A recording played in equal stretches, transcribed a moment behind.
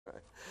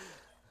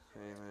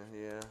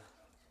Amen. Yeah.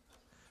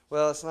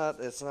 Well, it's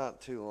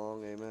not too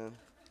long. Amen.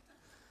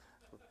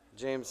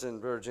 James and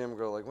Brother Jim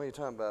go like, "What are you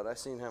talking about? I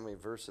seen how many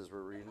verses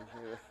we're reading."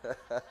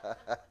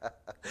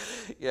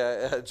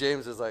 Yeah.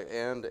 James is like,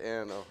 and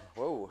oh,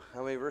 whoa,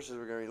 how many verses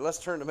we're going to read? Let's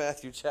turn to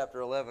Matthew chapter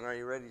 11. Are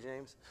you ready,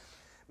 James?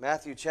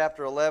 Matthew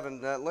chapter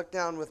 11. Look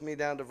down with me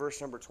down to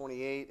verse number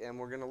 28, and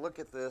we're going to look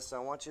at this. I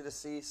want you to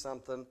see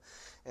something,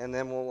 and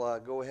then we'll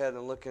go ahead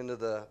and look into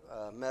the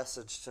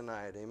message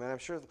tonight. Amen. I'm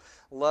sure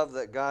love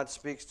that God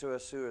speaks to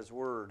us through His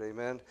Word.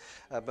 Amen.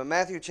 But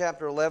Matthew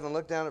chapter 11,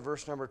 look down at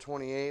verse number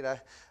 28.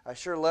 I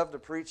sure love to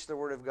preach the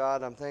Word of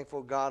God. I'm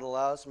thankful God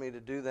allows me to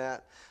do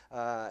that.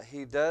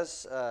 He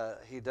does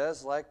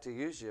like to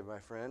use you, my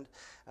friend.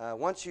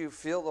 Once you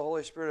feel the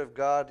Holy Spirit of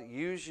God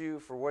use you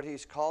for what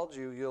He's called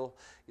you,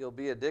 you'll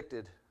be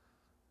addicted.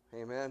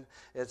 Amen.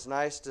 It's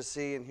nice to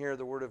see and hear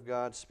the Word of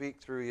God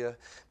speak through you.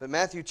 But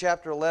Matthew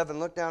chapter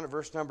 11, look down at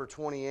verse number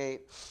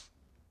 28.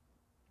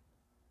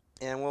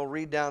 And we'll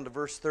read down to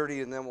verse 30,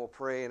 and then we'll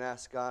pray and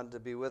ask God to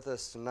be with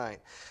us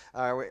tonight.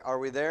 Are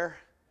we there?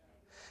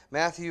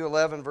 Matthew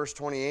 11, verse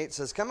 28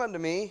 says, "Come unto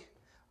me,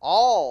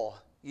 all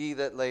ye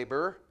that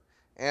labor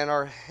and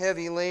are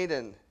heavy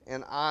laden,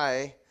 and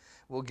I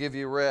will give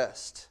you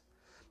rest.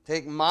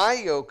 Take my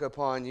yoke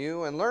upon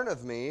you, and learn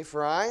of me,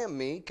 for I am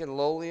meek and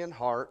lowly in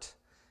heart,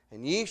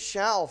 and ye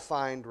shall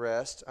find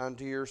rest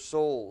unto your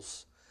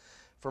souls.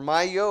 For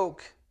my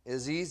yoke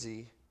is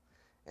easy,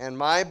 and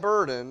my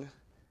burden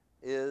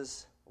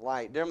is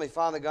light." Dear Heavenly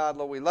Father God,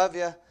 Lord, we love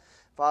you.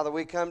 Father,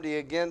 we come to you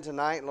again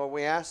tonight. Lord,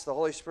 we ask the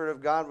Holy Spirit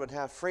of God would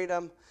have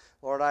freedom.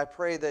 Lord, I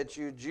pray that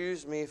you'd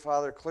use me.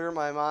 Father, clear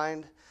my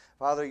mind.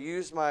 Father,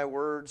 use my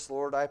words.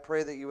 Lord, I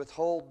pray that you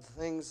withhold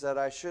things that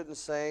I shouldn't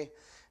say.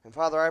 And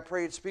Father, I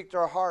pray you'd speak to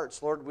our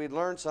hearts. Lord, we'd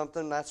learn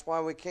something. That's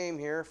why we came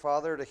here,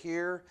 Father, to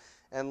hear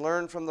and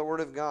learn from the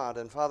Word of God.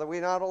 And Father, we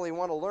not only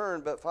want to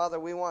learn, but Father,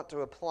 we want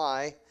to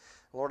apply.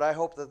 Lord, I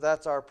hope that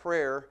that's our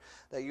prayer,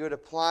 that you would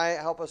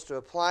help us to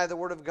apply the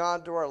Word of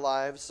God to our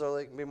lives so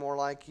that it can be more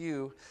like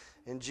you.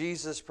 In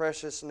Jesus'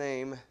 precious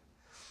name,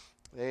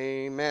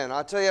 amen.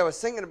 I'll tell you, I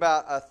was thinking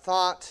about a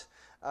thought,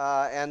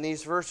 and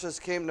these verses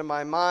came to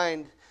my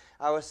mind.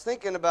 I was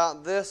thinking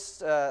about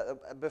this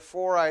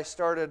before I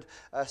started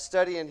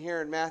studying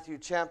here in Matthew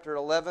chapter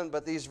 11,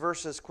 but these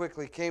verses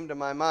quickly came to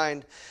my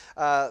mind.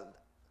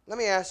 Let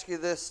me ask you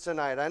this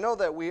tonight. I know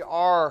that we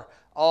are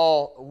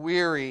all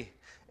weary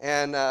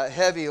and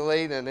heavy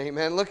laden.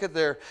 Amen. Look at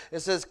there.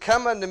 It says,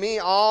 "Come unto me,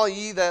 all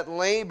ye that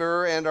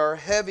labor and are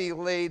heavy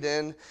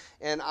laden,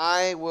 and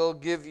I will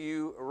give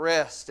you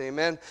rest."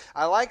 Amen.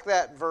 I like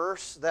that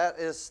verse. That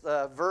is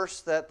the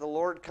verse that the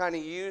Lord kind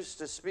of used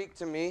to speak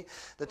to me.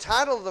 The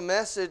title of the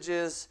message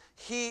is,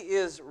 "He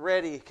is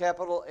Ready,"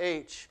 capital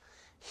H.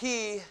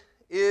 He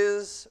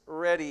is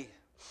ready.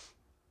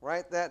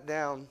 Write that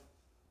down.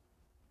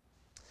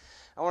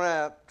 I want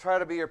to try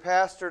to be your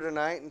pastor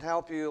tonight and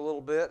help you a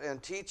little bit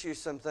and teach you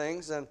some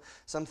things and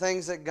some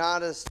things that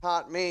God has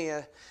taught me.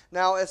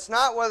 Now, it's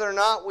not whether or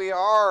not we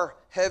are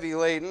heavy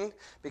laden,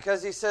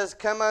 because He says,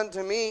 "Come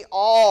unto me,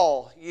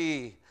 all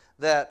ye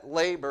that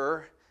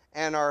labor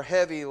and are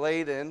heavy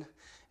laden,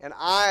 and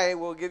I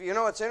will give you." You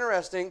know, it's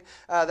interesting.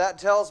 That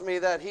tells me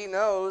that He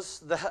knows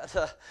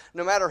that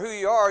no matter who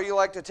you are, you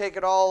like to take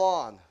it all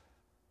on.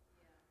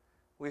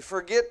 We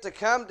forget to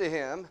come to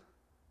Him.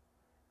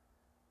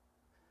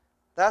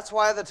 That's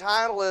why the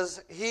title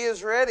is, "He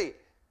is Ready."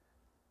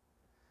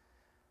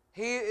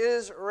 He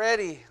is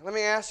ready. Let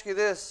me ask you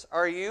this.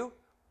 Are you?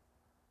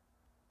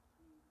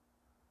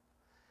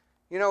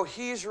 You know,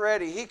 He's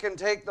ready. He can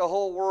take the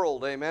whole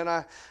world.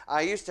 Amen.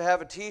 I used to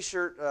have a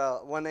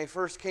T-shirt when they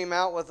first came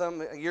out with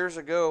them years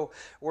ago,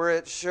 where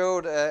it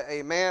showed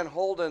a man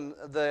holding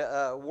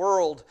the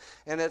world,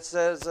 and it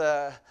says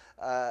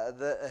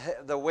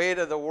the weight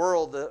of the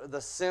world,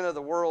 the sin of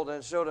the world, and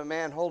it showed a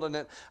man holding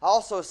it. I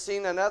also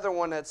seen another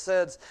one that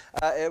says,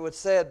 it would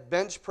say,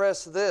 "Bench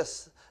press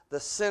this, the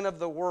sin of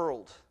the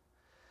world."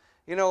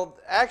 You know,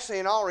 actually,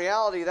 in all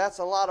reality, that's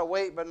a lot of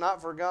weight, but not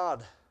for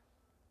God.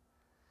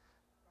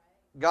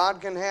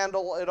 God can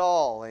handle it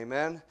all,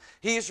 amen?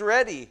 He's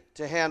ready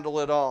to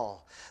handle it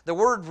all. The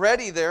word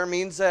 "ready" there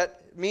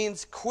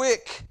means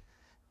quick.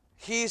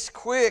 He's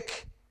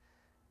quick.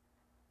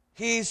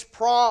 He's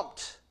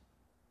prompt.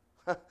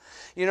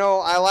 You know,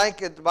 I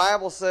like it. The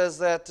Bible says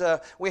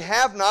that we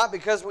have not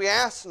because we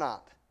ask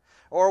not,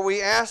 or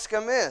we ask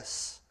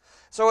amiss.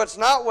 So it's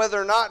not whether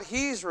or not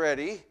He's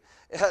ready.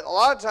 A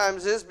lot of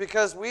times it's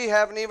because we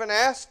haven't even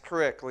asked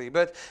correctly.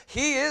 But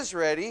He is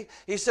ready.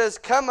 He says,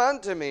 "Come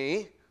unto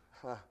me."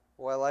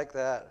 Boy, I like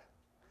that.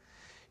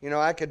 You know,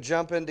 I could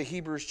jump into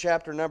Hebrews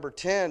chapter number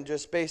 10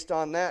 just based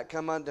on that,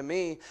 "Come unto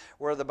me,"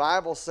 where the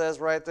Bible says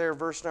right there,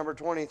 verse number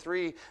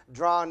 23,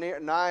 "Draw near,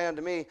 nigh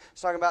unto me."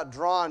 It's talking about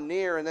drawing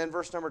near. And then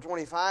verse number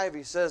 25,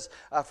 he says,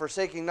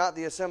 "Forsaking not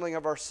the assembling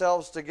of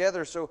ourselves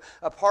together." So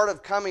a part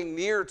of coming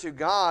near to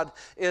God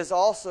is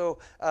also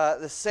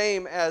the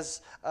same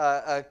as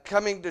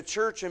coming to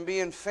church and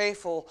being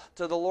faithful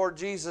to the Lord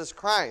Jesus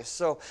Christ.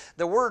 So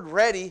the word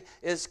 "ready"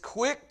 is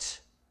quick,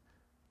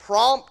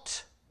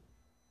 prompt,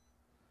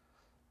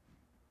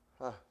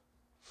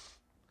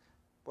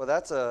 Well,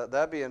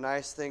 that'd be a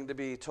nice thing to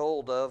be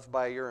told of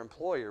by your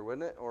employer,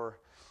 wouldn't it? Or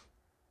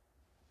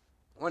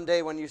one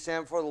day when you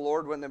stand before the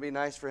Lord, wouldn't it be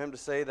nice for him to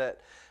say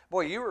that,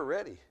 boy, you were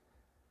ready.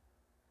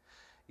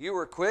 You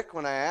were quick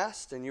when I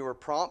asked, and you were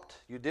prompt.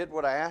 You did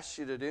what I asked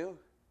you to do.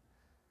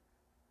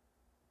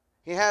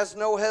 He has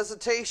no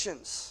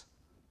hesitations.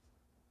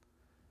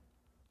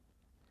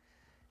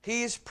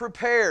 He's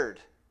prepared.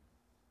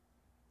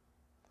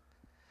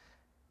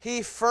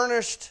 He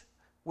furnished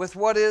with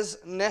what is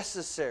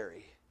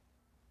necessary.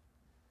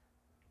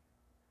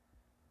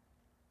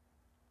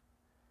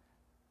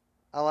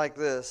 I like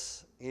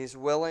this. He's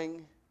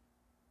willing.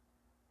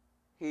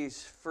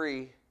 He's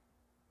free.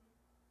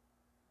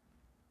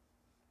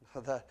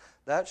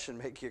 That should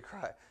make you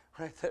cry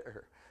right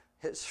there.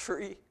 It's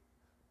free.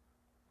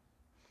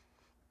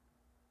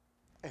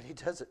 And he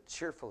does it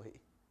cheerfully.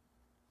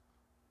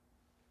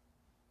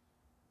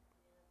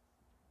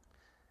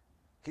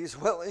 He's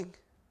willing.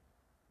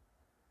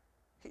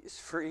 He's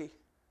free.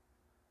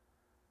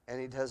 And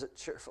he does it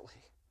cheerfully.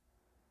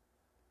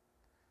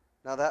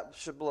 Now that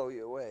should blow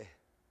you away.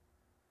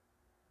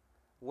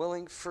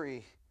 Willing,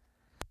 free,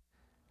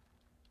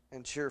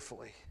 and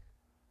cheerfully.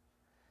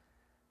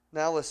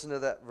 Now listen to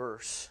that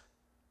verse.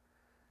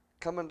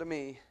 Come unto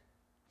me,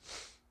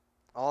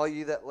 all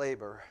ye that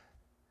labor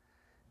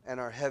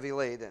and are heavy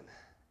laden,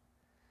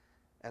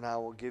 and I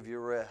will give you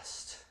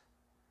rest.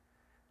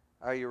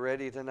 Are you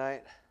ready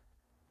tonight?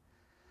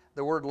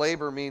 The word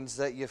labor means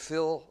that you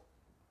feel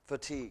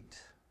fatigued.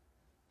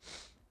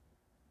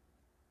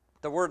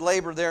 The word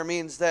labor there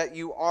means that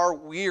you are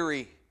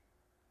weary.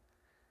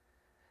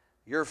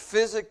 You're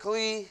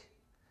physically,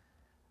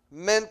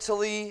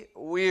 mentally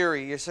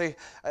weary. You see,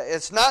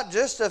 it's not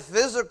just a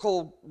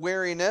physical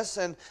weariness,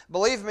 and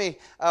believe me,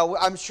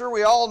 I'm sure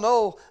we all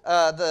know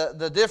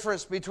the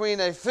difference between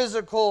a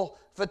physical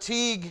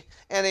fatigue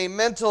and a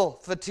mental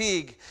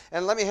fatigue.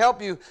 And let me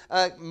help you.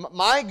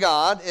 My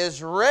God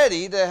is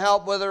ready to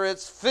help, whether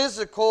it's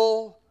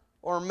physical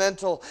or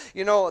mental.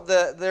 You know,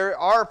 there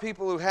are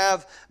people who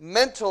have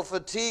mental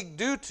fatigue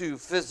due to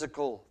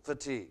physical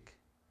fatigue.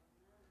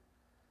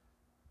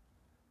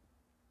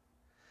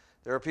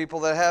 There are people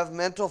that have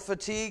mental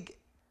fatigue,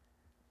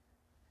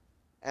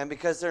 and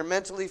because they're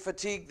mentally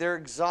fatigued, they're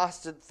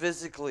exhausted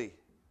physically.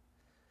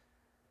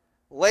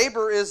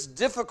 Labor is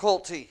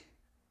difficulty.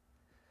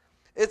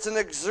 It's an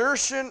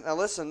exertion. Now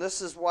listen,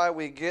 this is why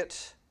we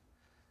get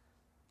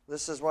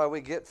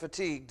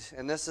fatigued,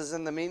 and this is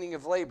in the meaning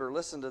of labor.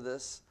 Listen to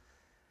this.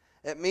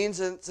 It means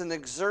it's an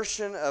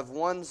exertion of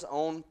one's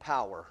own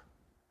power.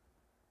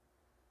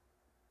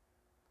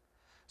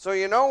 So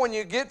you know, when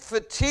you get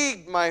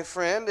fatigued, my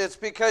friend, it's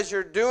because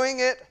you're doing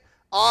it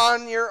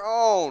on your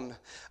own.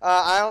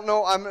 I don't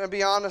know, I'm going to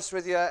be honest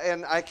with you,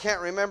 and I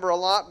can't remember a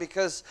lot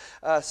because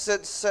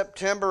since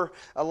September,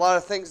 a lot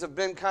of things have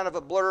been kind of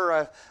a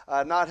blur.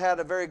 I've not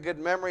had a very good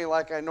memory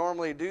like I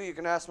normally do. You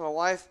can ask my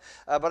wife.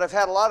 But I've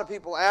had a lot of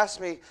people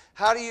ask me,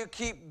 how do you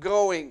keep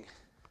going?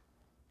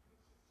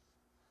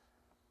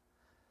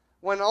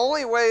 When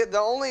the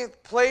only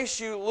place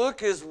you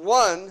look is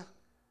one,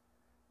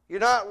 you're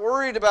not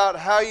worried about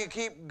how you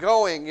keep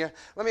going.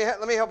 Let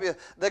me help you.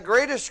 The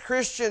greatest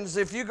Christians,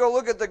 if you go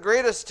look at the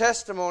greatest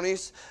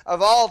testimonies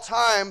of all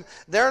time,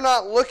 they're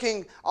not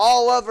looking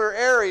all other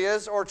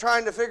areas or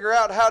trying to figure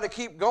out how to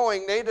keep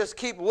going. They just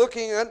keep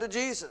looking unto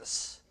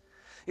Jesus.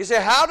 You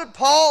say, how did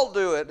Paul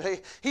do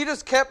it? He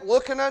just kept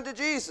looking unto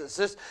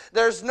Jesus.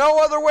 There's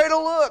no other way to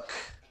look.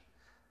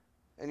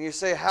 And you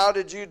say, how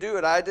did you do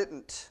it? I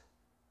didn't.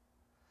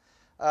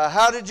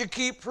 How did you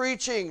keep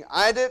preaching?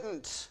 I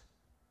didn't.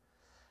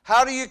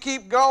 How do you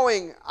keep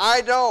going? I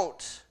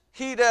don't.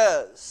 He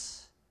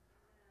does.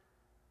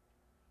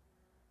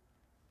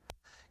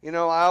 You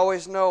know, I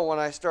always know when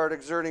I start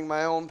exerting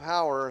my own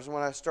power is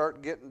when I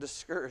start getting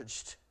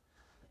discouraged.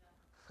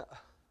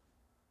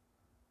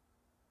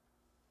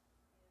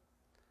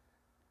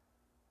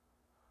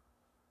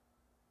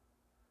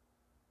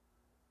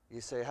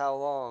 You say, how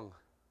long?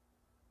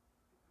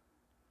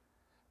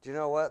 Do you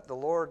know what? The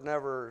Lord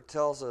never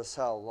tells us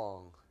how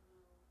long.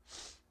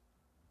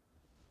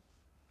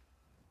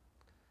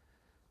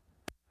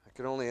 I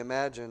can only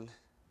imagine,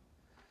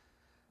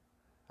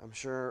 I'm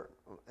sure,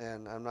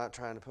 and I'm not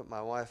trying to put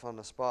my wife on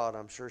the spot,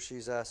 I'm sure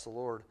she's asked the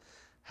Lord,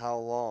 how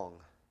long?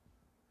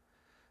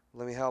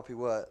 Let me help you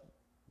what?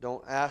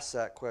 Don't ask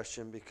that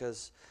question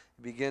because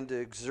you begin to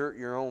exert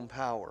your own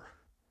power.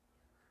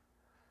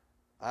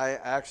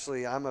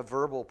 I'm a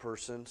verbal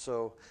person,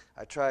 so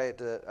I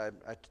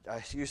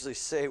usually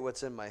say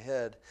what's in my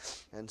head,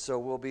 and so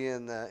we'll be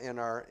in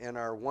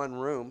our one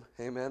room,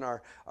 amen,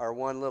 our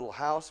one little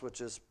house, which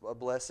is a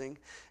blessing,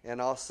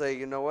 and I'll say,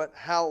 you know what?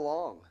 How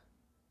long?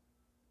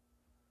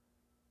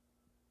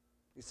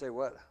 You say,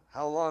 what?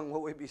 How long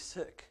will we be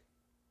sick?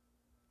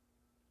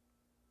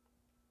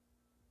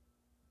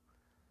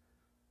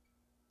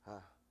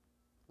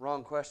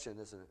 Wrong question,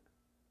 isn't it?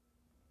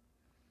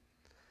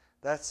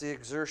 That's the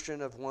exertion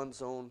of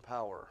one's own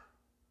power.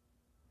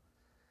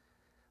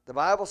 The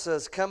Bible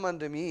says, come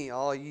unto me,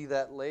 all ye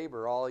that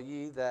labor, all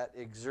ye that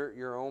exert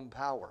your own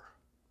power.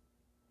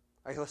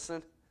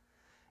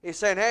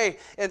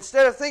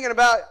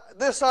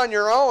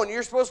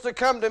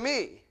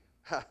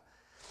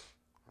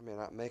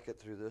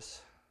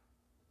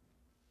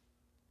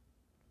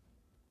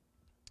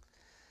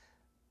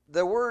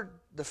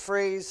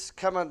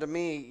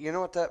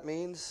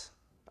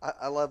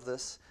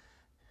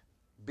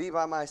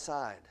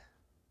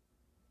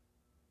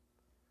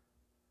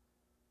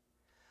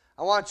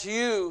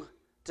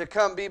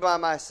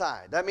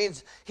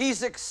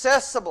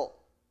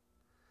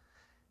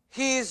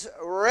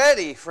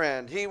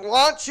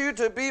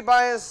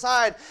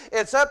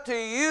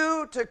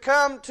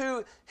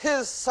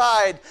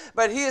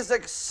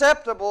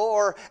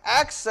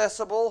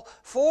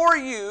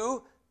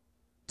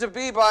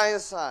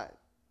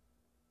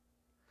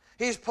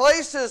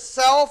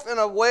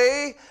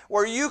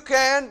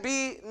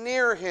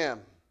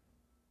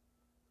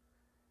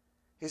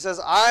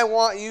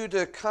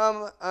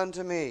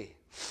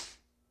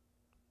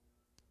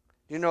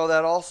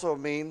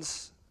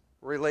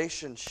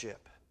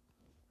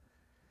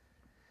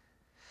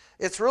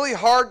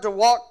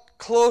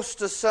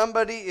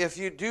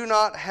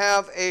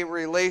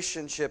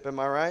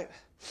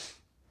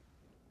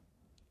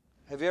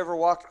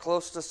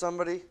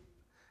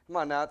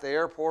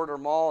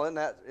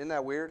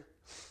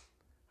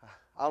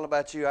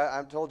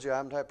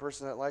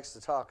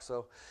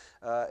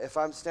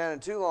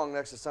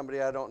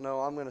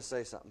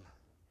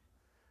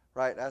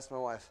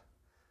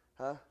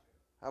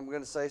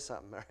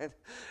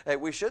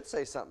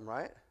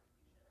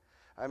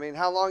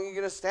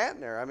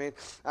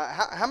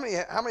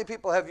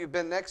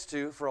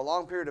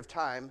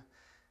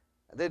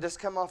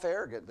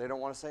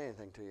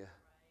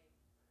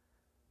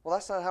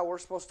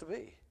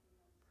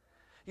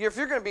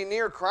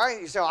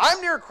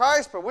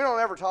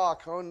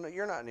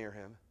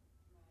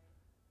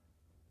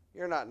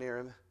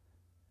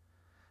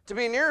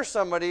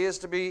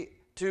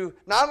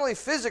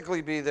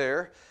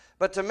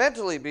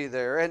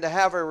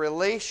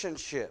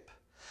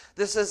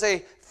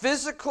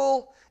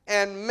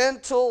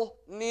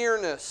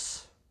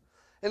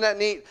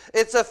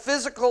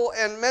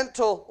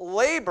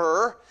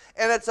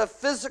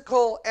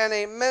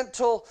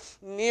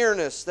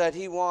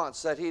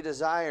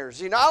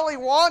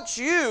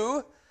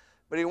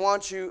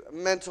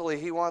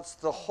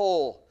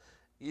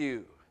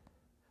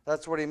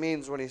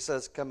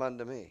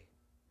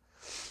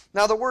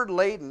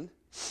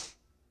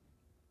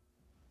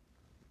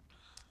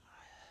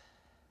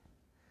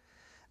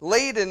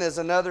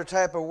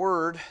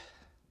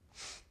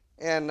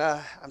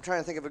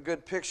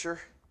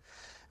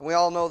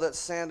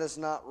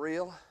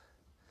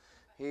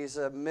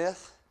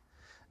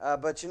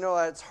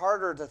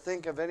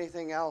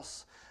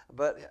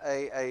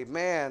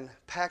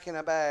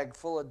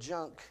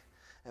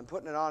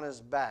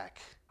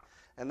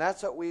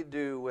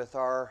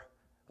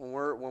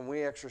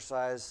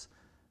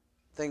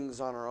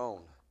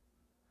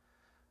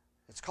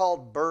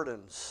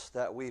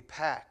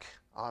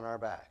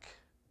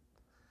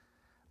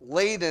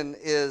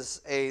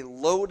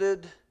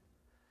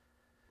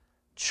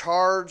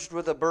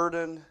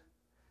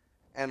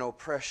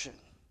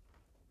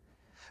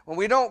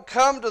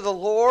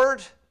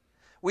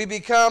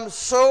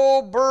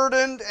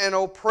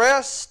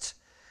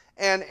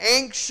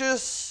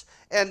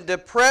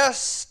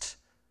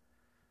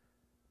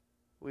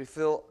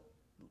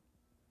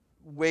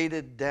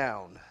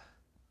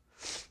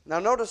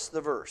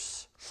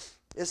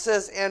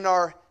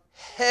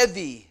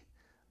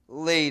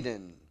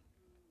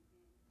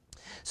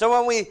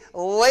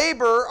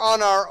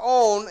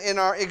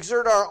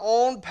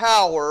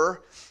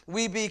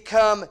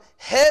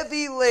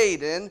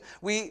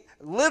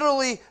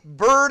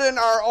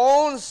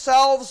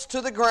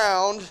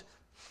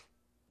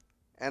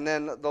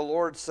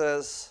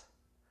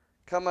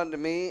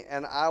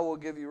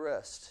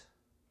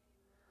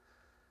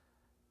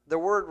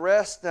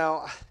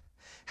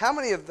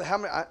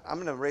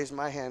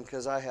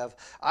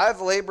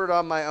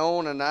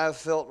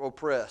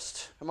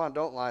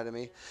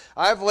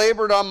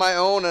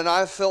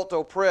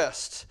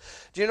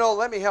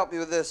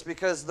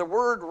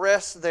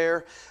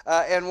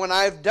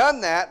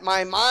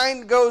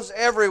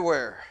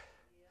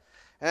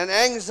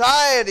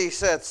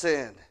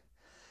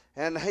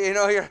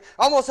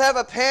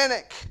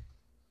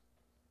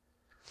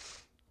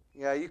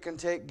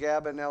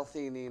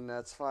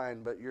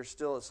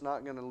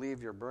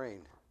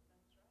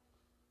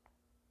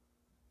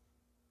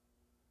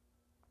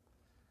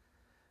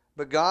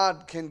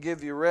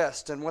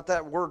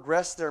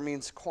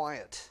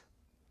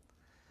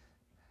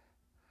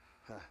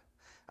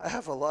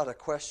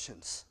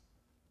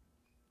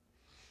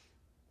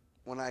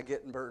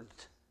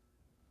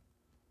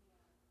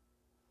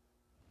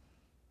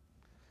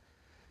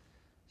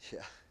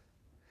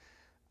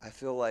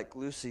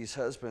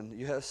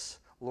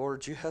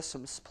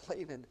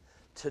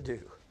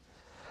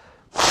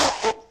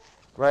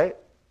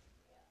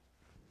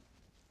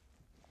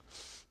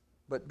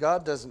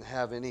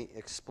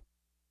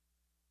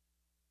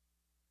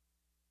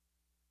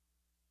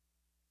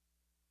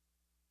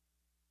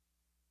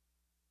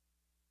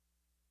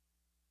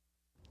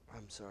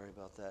 sorry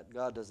about that.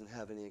 God doesn't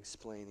have any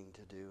explaining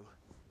to do.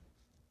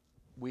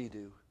 We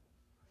do.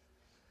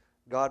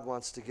 God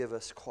wants to give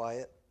us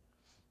quiet.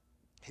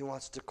 He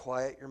wants to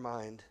quiet your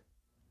mind.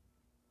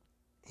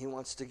 He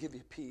wants to give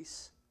you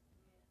peace.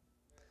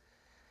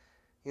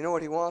 You know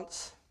what He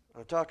wants?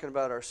 I'm talking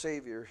about our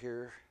Savior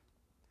here.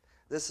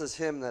 This is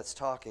Him that's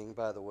talking,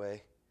 by the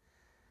way.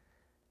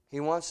 He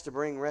wants to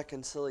bring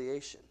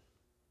reconciliation.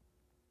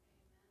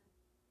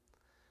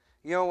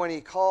 You know, when He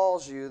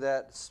calls you,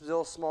 that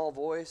still small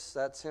voice,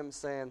 that's Him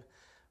saying,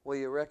 will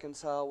you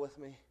reconcile with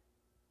me?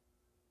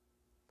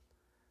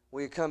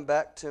 Will you come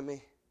back to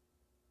me?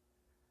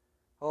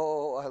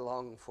 Oh, I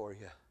long for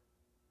you.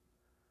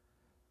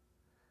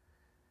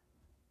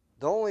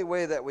 The only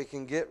way that we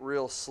can get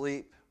real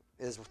sleep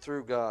is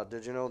through God.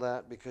 Did you know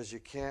that? Because you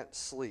can't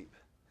sleep.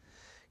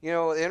 You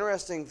know, the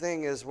interesting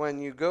thing is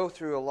when you go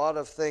through a lot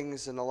of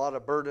things and a lot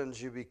of burdens,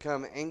 you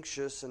become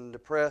anxious and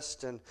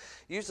depressed. And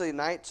usually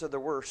nights are the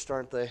worst,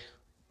 aren't they?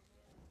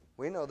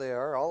 We know they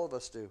are. All of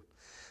us do.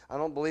 I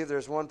don't believe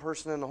there's one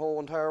person in the whole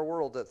entire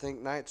world that think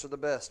nights are the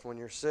best. When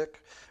you're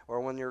sick or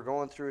when you're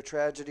going through a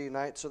tragedy,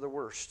 nights are the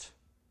worst.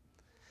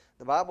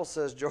 The Bible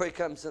says joy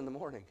comes in the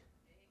morning.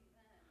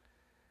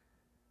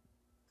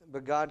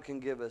 But God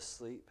can give us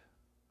sleep.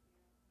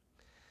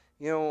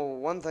 You know,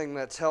 one thing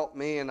that's helped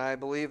me, and I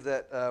believe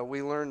that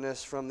we learn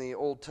this from the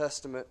Old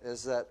Testament,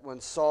 is that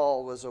when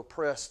Saul was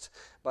oppressed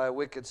by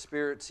wicked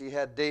spirits, he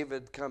had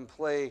David come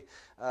play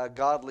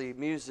godly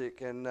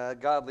music, and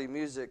godly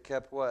music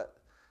kept what?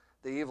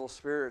 The evil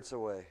spirits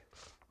away.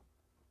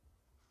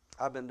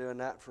 I've been doing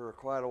that for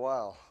quite a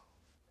while.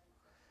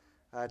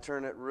 I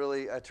turn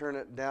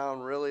it down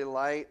really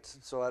light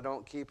so I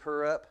don't keep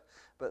her up,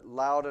 but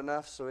loud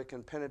enough so it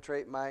can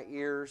penetrate my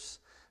ears,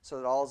 so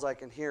that all I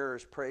can hear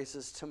is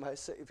praises to my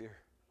Savior.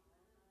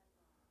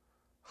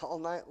 All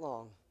night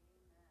long.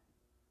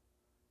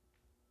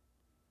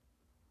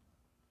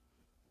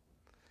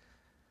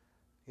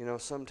 You know,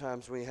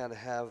 sometimes we had to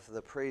have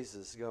the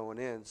praises going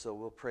in, so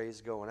we'll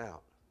praise going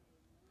out.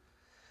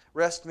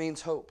 Rest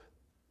means hope.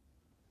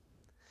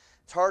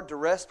 It's hard to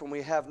rest when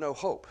we have no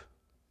hope.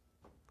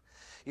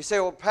 You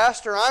say, well,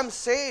 Pastor, I'm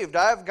saved.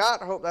 I've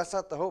got hope. That's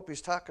not the hope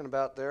he's talking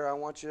about there. I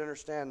want you to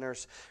understand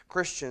there's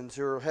Christians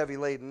who are heavy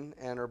laden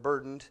and are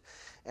burdened,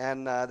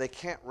 and they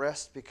can't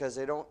rest because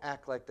they don't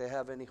act like they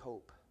have any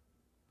hope.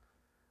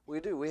 We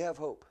do. We have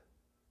hope.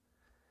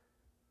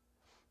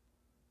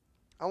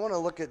 I want to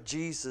look at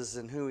Jesus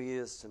and who He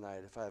is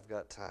tonight if I've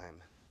got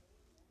time.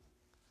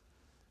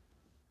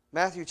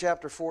 Matthew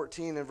chapter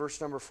 14 and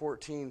verse number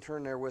 14.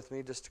 Turn there with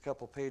me just a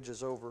couple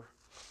pages over.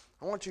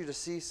 I want you to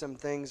see some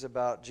things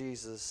about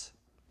Jesus.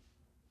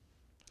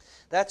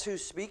 That's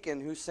who's speaking,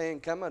 who's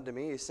saying, come unto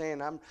me. He's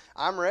saying,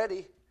 I'm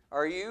ready.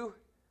 Are you?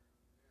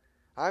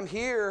 I'm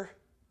here.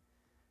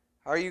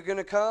 Are you going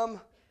to come?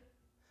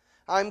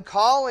 I'm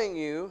calling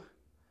you.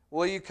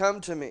 Will you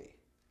come to me?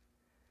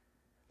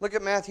 Look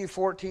at Matthew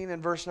 14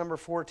 and verse number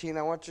 14.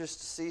 I want you to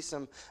see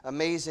some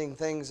amazing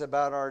things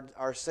about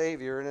our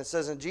Savior. And it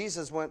says, and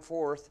Jesus went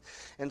forth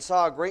and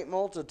saw a great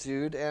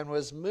multitude and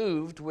was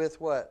moved with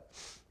what?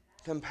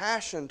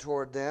 Compassion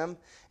toward them,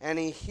 and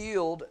He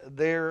healed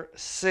their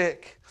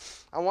sick.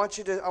 I want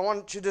you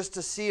just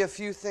to see a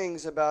few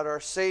things about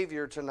our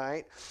Savior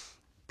tonight,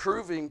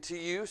 proving to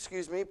you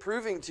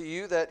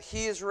that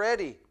He is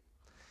ready.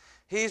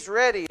 He's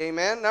ready,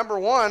 amen. Number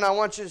one, I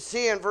want you to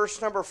see in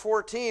verse number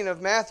 14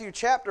 of Matthew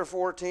chapter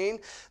 14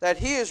 that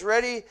He is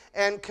ready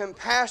and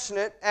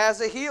compassionate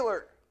as a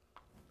healer.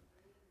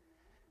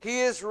 He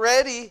is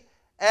ready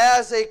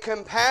as a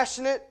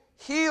compassionate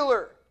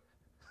healer.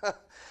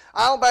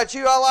 I don't know about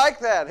you, I like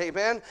that,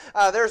 amen.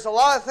 There's a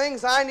lot of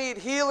things I need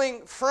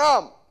healing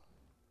from.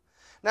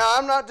 Now,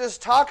 I'm not just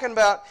talking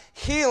about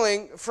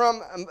healing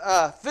from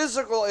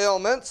physical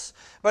ailments,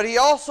 but He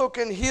also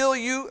can heal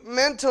you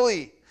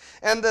mentally.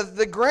 And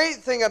the great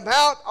thing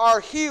about our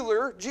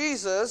healer,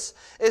 Jesus,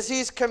 is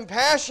He's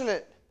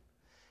compassionate.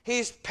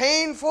 He's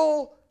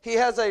painful. He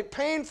has a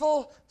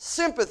painful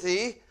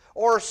sympathy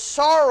or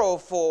sorrow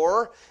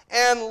for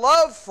and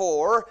love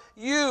for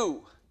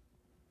you.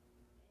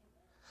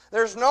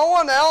 There's no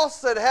one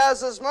else that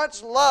has as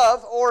much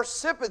love or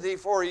sympathy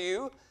for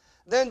you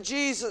than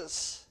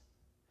Jesus.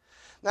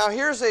 Now,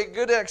 here's a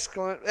good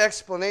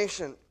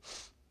explanation.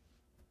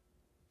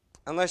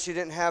 Unless you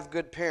didn't have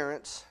good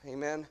parents,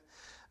 amen.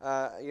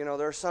 You know,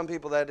 there are some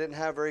people that didn't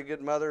have very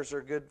good mothers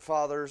or good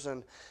fathers,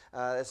 and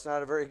it's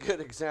not a very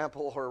good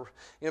example.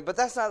 But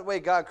that's not the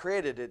way God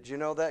created it. You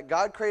know that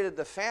God created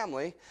the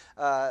family.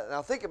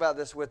 Now, think about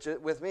this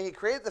with me. He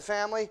created the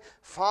family: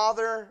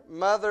 father,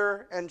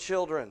 mother, and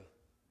children.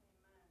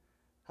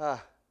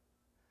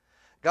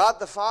 God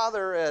the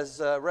Father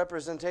as a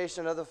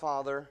representation of the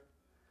Father.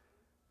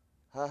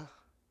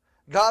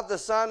 God the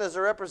Son is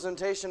a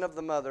representation of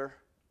the Mother.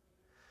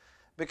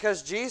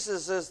 Because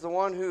Jesus is the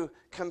one who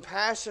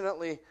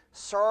compassionately,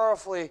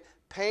 sorrowfully,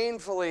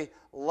 painfully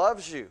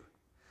loves you.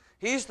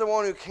 He's the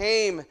one who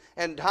came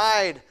and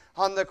died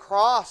on the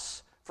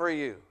cross for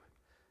you.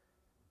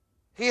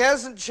 He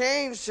hasn't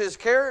changed His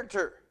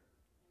character.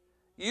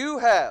 You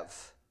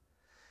have.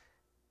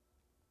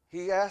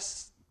 He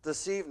asks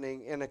this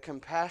evening in a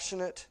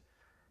compassionate,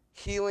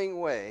 healing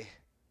way,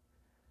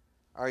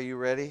 are you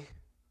ready?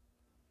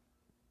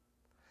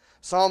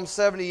 Psalm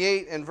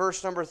 78 and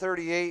verse number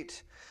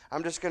 38,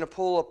 I'm just going to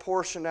pull a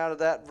portion out of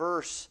that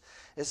verse.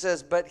 It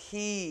says, but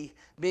he,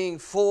 being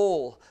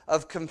full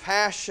of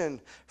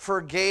compassion,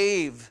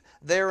 forgave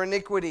their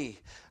iniquity.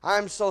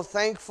 I'm so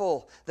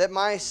thankful that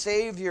my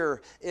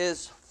Savior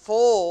is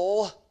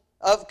full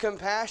of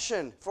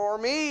compassion for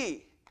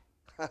me.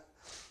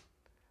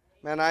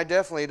 Man, I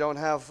definitely don't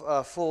have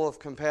full of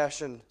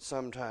compassion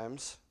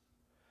sometimes.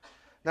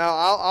 Now,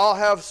 I'll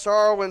have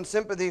sorrow and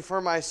sympathy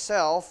for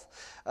myself.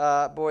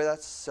 Boy,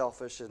 that's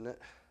selfish, isn't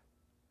it?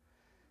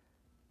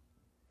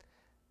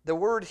 The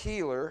word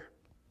healer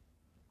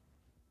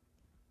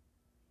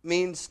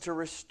means to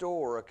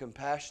restore, a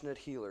compassionate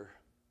healer.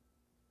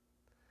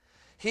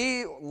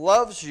 He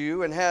loves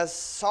you and has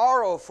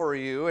sorrow for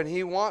you, and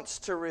He wants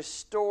to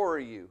restore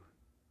you.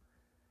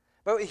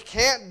 But He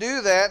can't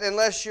do that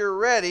unless you're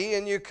ready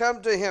and you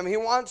come to Him. He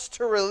wants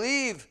to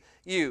relieve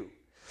you.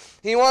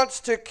 He wants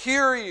to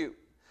cure you.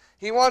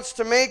 He wants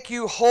to make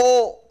you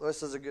whole.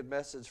 This is a good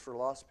message for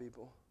lost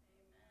people.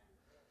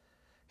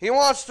 He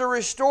wants to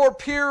restore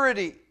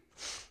purity.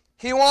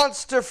 He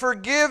wants to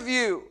forgive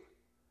you.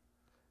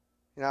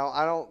 You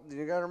got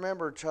to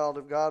remember, child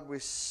of God, we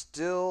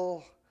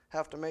still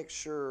have to make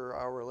sure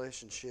our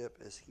relationship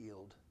is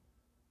healed.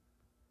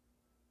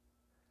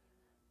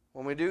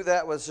 When we do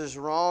that which is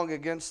wrong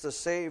against the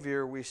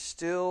Savior, we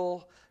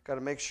still got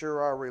to make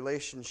sure our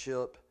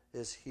relationship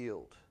is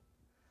healed.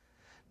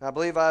 Now, I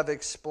believe I've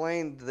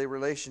explained the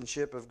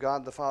relationship of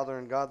God the Father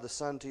and God the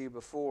Son to you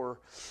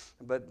before,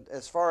 but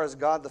as far as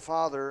God the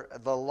Father,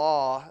 the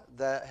law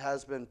that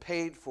has been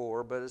paid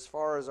for, but as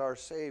far as our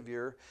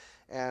Savior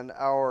and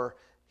our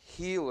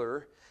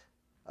healer,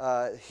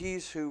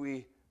 He's who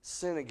we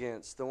sin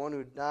against, the one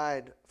who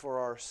died for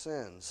our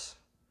sins.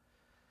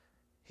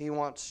 He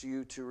wants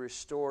you to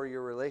restore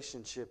your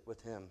relationship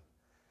with Him.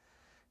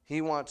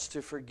 He wants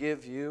to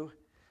forgive you,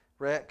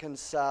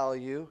 reconcile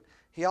you.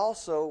 He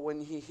also,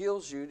 when He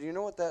heals you, do you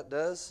know what that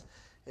does?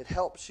 It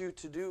helps you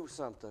to do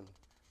something.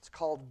 It's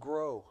called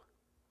grow.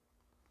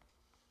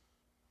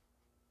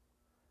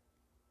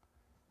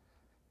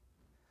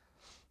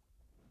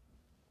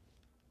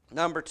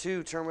 Number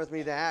 2, turn with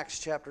me to Acts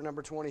chapter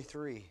number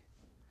 23.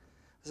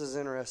 This is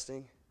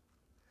interesting.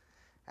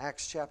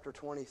 Acts chapter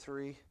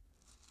 23.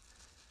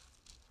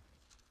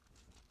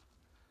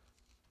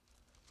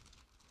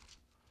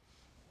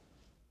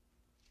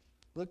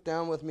 Look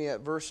down with me at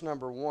verse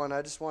number 1.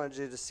 I just wanted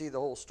you to see the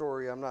whole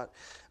story. I'm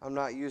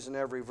not using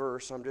every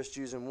verse. I'm just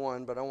using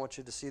one, but I want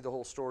you to see the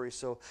whole story.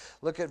 So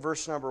look at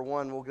verse number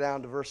 1. We'll go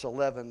down to verse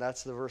 11.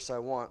 That's the verse I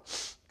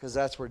want, because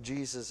that's where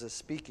Jesus is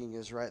speaking,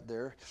 is right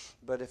there.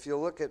 But if you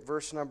look at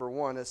verse number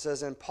 1, it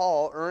says, and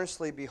Paul,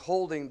 earnestly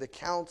beholding the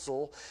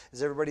council,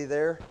 is everybody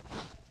there?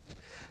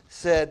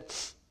 Said,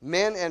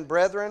 men and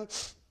brethren,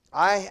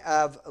 I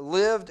have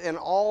lived in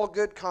all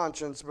good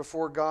conscience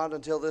before God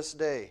until this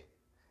day.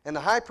 And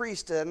the high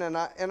priest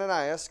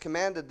Ananias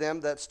commanded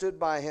them that stood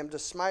by him to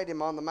smite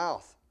him on the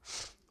mouth.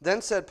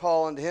 Then said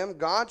Paul unto him,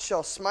 God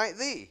shall smite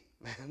thee.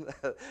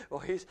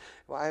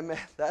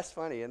 That's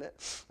funny, isn't it?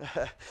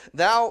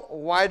 Thou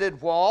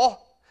whited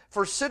wall,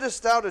 for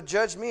sittest thou to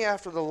judge me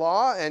after the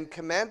law, and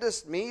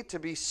commandest me to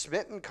be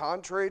smitten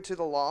contrary to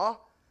the law?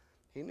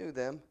 He knew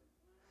them.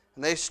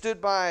 And they that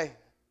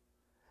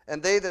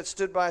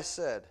stood by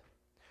said,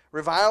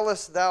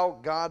 revilest thou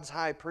God's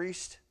high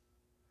priest?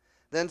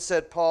 Then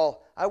said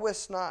Paul, I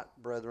wist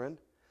not, brethren,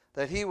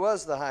 that he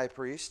was the high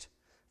priest,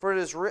 for it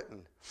is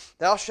written,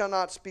 thou shalt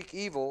not speak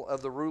evil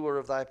of the ruler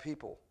of thy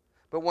people.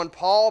 But when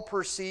Paul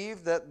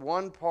perceived that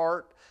one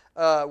part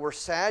were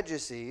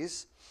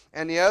Sadducees,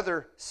 and the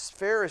other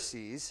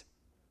Pharisees,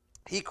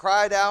 he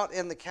cried out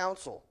in the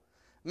council,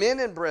 men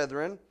and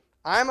brethren,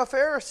 I am a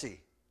Pharisee,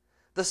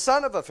 the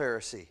son of a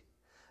Pharisee,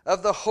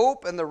 of the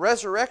hope and the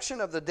resurrection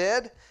of the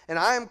dead, and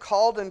I am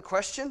called in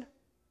question.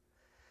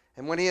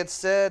 And when he had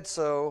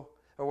so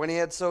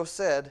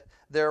said,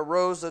 there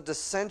arose a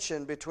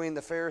dissension between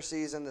the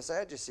Pharisees and the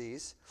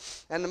Sadducees,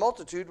 and the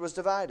multitude was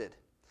divided.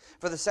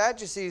 For the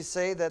Sadducees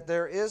say that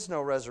there is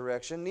no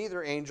resurrection,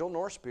 neither angel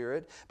nor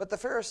spirit, but the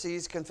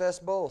Pharisees confess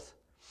both.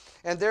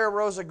 And there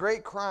arose a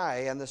great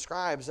cry, and the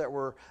scribes that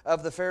were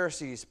of the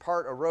Pharisees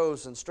part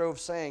arose and strove,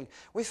 saying,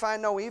 we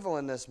find no evil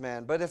in this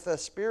man, but if a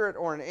spirit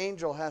or an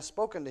angel hath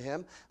spoken to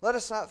him, let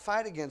us not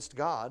fight against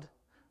God.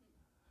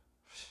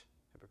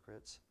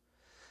 Hypocrites.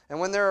 And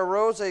when there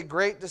arose a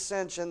great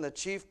dissension, the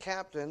chief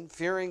captain,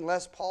 fearing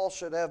lest Paul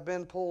should have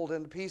been pulled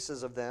into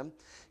pieces of them,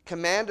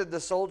 commanded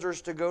the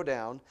soldiers to go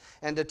down,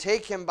 and to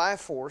take him by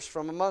force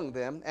from among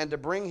them, and to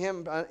bring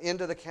him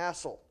into the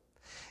castle.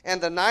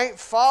 And the night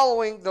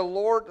following the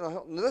Lord,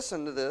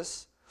 listen to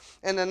this,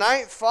 and the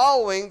night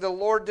following the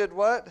Lord did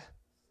what?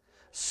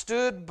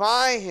 Stood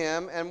by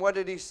him, and what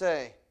did he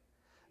say?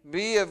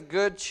 Be of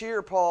good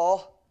cheer,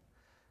 Paul,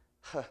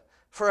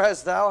 for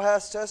as thou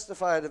hast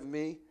testified of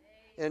me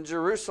in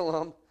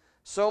Jerusalem,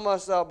 so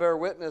must thou bear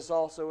witness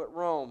also at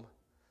Rome.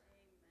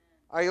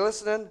 Are you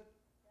listening?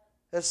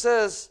 It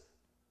says,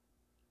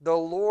 the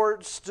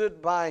Lord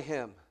stood by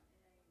him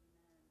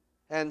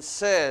and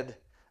said,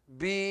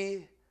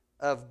 be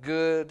of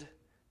good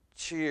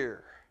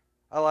cheer.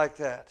 I like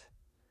that.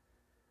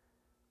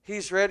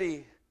 He's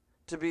ready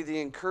to be the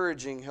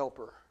encouraging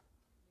helper.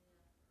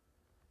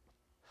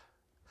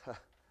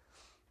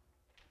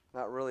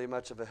 Not really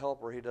much of a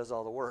helper. He does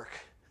all the work,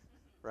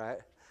 right?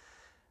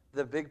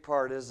 The big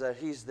part is that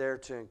he's there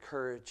to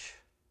encourage.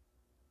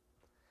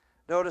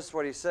 Notice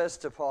what he says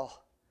to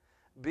Paul.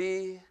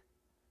 Be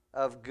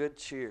of good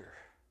cheer.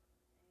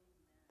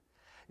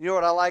 You know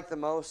what I like the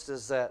most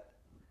is that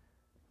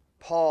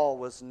Paul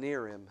was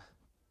near him.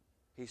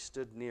 He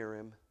stood near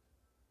him.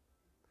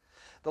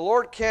 The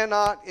Lord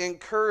cannot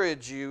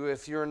encourage you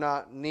if you're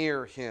not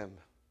near him.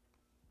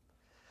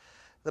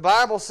 The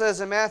Bible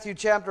says in Matthew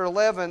chapter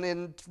 11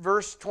 in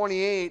verse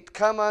 28,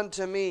 come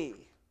unto me,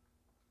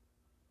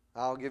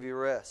 I'll give you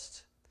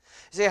rest.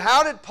 You see,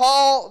 how did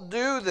Paul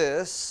do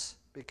this?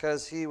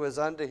 Because he was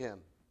unto him.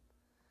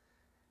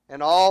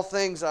 And all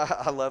things,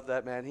 I love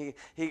that, man.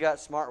 He got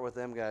smart with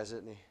them guys,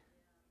 didn't he?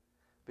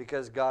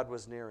 Because God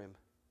was near him.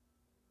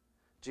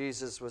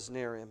 Jesus was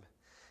near him.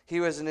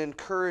 He was an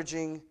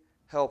encouraging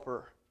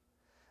helper.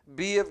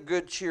 Be of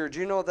good cheer. Do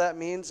you know what that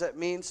means? That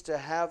means to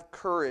have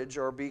courage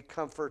or be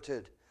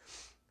comforted.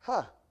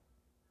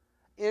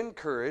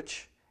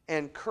 Encourage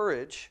and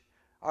courage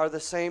are the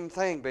same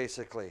thing,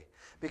 basically.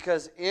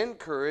 Because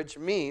encourage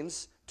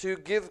means to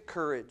give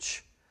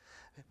courage.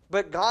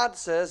 But God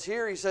says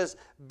here, he says,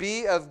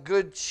 be of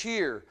good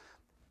cheer.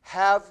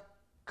 Have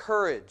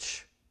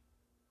courage.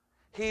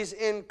 He's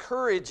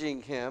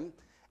encouraging him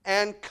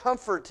and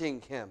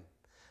comforting him.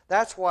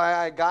 That's why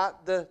I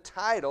got the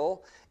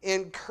title,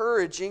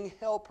 Encouraging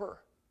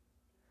Helper.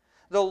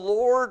 The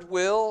Lord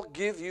will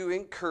give you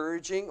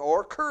encouraging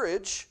or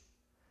courage,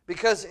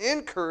 because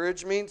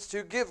encourage means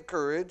to give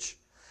courage,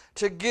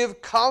 to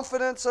give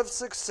confidence of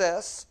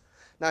success.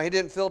 Now, he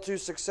didn't feel too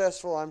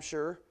successful, I'm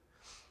sure.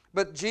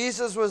 But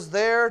Jesus was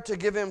there to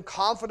give him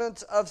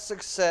confidence of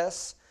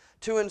success,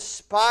 to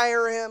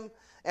inspire him,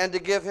 and to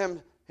give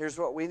him, here's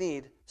what we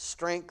need,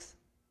 strength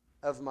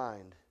of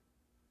mind.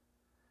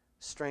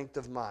 Strength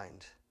of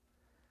mind.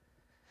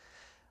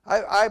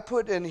 I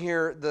put in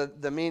here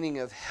the meaning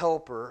of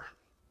helper.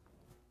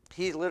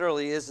 He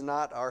literally is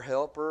not our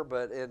helper,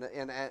 but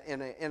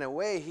in a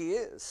way he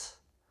is.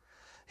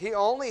 He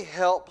only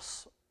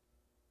helps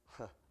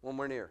when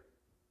we're near.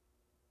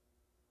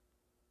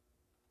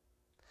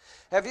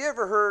 Have you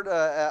ever heard,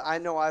 I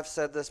know I've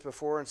said this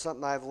before, and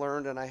something I've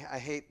learned, and I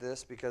hate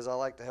this because I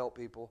like to help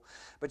people,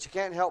 but you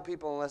can't help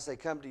people unless they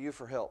come to you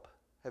for help.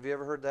 Have you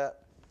ever heard that?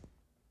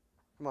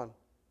 Come on.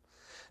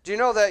 Do you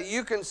know that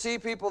you can see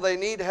people, they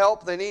need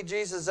help, they need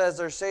Jesus as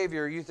their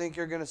Savior. You think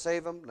you're going to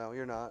save them? No,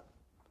 you're not.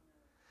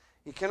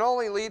 You can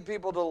only lead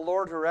people to the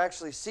Lord who are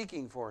actually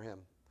seeking for Him.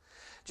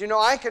 Do you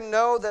know, I can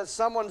know that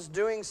someone's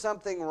doing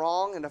something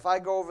wrong, and if I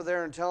go over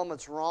there and tell them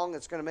it's wrong,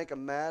 it's going to make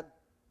them mad.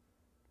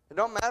 It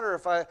don't matter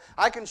if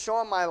I can show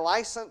them my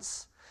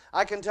license.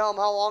 I can tell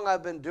them how long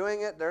I've been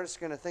doing it. They're just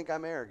going to think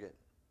I'm arrogant.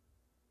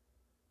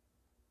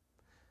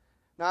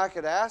 Now, I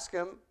could ask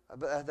them,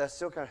 but that's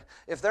still kind of,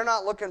 if they're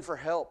not looking for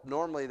help,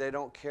 normally they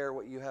don't care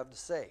what you have to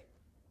say.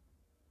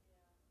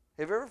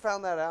 Have you ever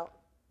found that out?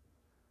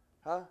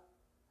 Huh?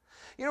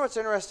 You know what's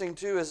interesting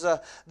too is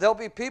there'll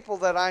be people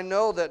that I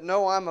know that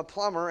know I'm a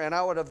plumber, and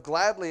I would have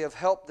gladly have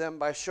helped them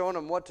by showing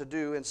them what to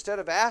do instead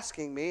of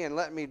asking me and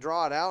letting me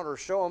draw it out or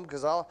show them,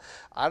 because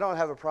I don't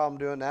have a problem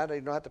doing that.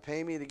 You don't have to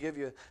pay me to give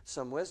you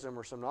some wisdom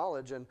or some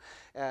knowledge.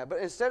 But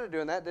instead of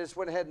doing that, they just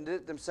went ahead and did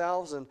it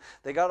themselves, and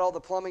they got all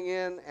the plumbing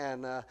in,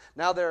 and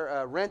now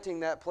they're renting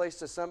that place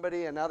to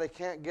somebody, and now they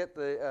can't get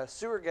the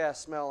sewer gas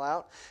smell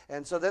out.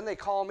 And so then they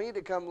call me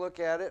to come look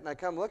at it, and I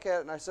come look at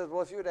it, and I said,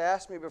 well, if you would have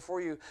asked me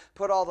before you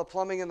put all the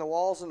plumbing in the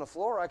walls and the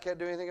floor, I can't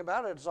do anything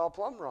about it. It's all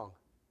plumbed wrong.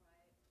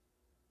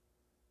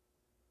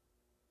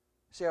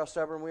 See how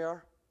stubborn we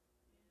are?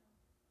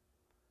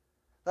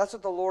 That's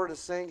what the Lord is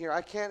saying here.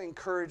 I can't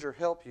encourage or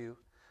help you.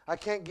 I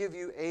can't give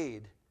you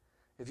aid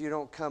if you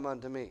don't come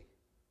unto me.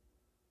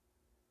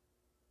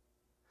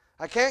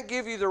 I can't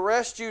give you the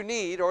rest you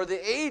need or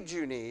the aid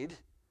you need,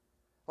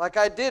 like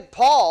I did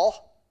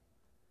Paul,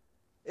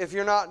 if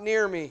you're not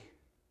near me.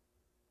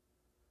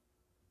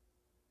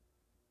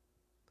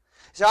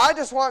 See, I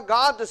just want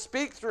God to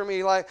speak through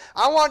me. Like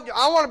I want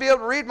to be able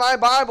to read my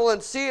Bible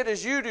and see it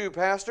as you do,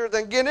 Pastor.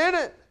 Then get in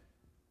it.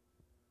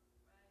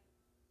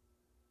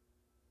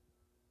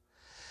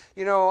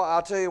 You know,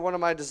 I'll tell you, one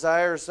of my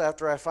desires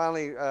after I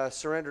finally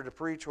surrendered to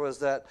preach was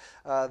that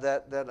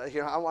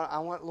you know, I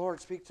want Lord,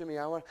 speak to me.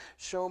 I want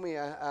show me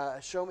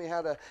how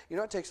to. You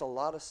know, it takes a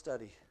lot of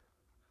study.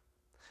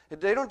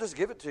 They don't just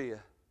give it to you.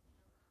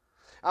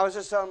 I was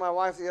just telling my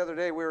wife the other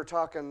day, we were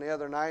talking the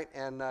other night,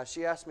 and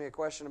she asked me a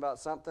question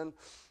about something,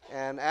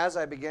 and as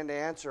I began to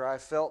answer, I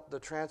felt the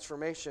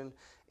transformation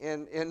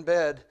in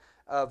bed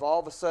of all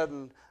of a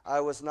sudden, I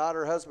was not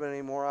her husband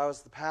anymore. I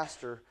was the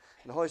pastor.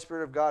 And the Holy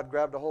Spirit of God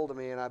grabbed a hold of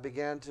me, and I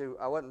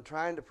wasn't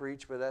trying to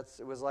preach, but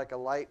it was like a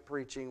light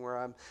preaching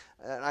and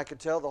I could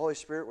tell the Holy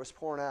Spirit was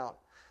pouring out.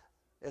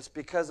 It's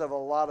because of a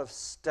lot of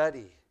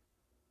study.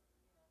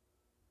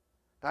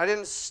 I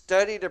didn't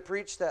study to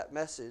preach that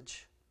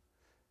message.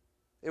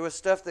 It was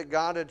stuff that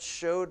God had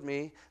showed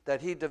me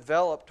that He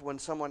developed when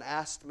someone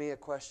asked me a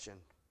question.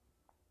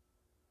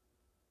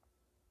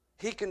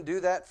 He can do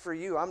that for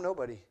you. I'm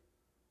nobody.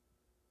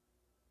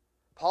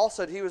 Paul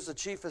said he was the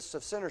chiefest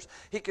of sinners.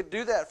 He could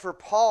do that for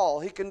Paul.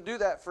 He can do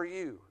that for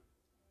you.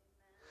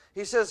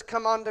 He says,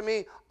 come unto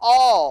me,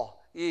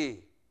 all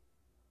ye.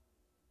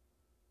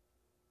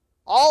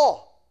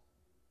 All.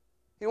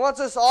 He wants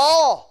us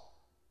all.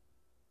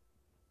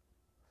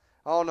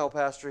 Oh no,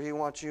 Pastor, He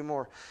wants you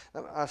more.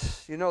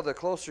 You know, the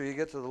closer you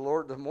get to the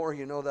Lord, the more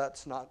you know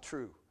that's not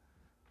true.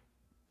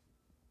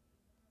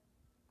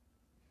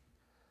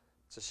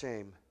 It's a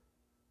shame.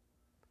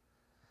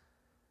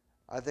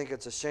 I think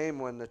it's a shame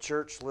when the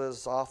church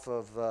lives off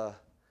of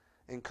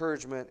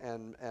encouragement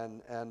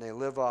and they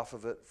live off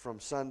of it from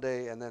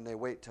Sunday, and then they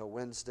wait till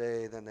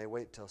Wednesday, then they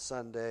wait till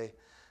Sunday.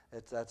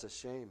 That's a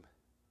shame.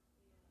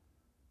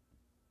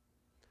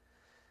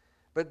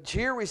 But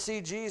here we see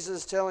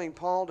Jesus telling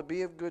Paul to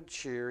be of good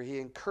cheer. He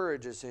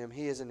encourages him.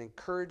 He is an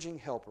encouraging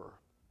helper.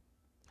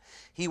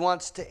 He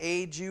wants to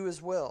aid you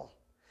as well.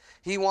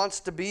 He wants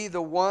to be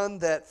the one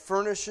that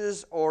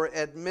furnishes or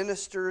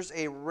administers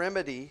a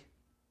remedy.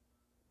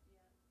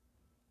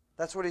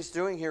 That's what he's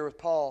doing here with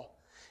Paul.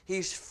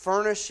 He's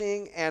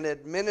furnishing and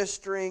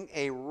administering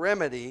a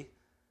remedy,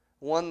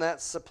 one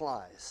that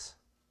supplies.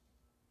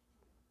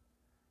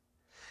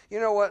 You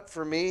know what,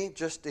 for me,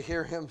 just to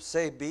hear him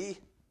say be,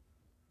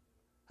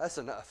 that's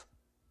enough.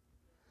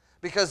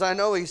 Because I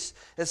know it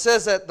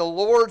says that the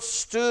Lord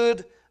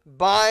stood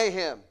by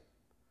him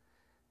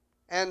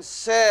and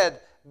said,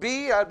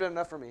 be, I've done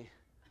enough for me.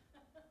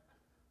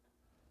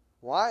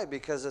 Why?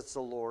 Because it's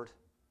the Lord.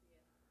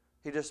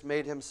 He just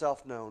made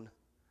himself known.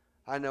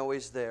 I know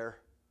he's there.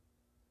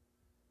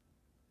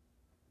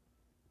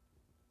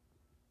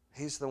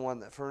 He's the one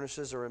that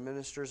furnishes or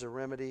administers a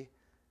remedy,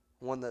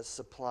 one that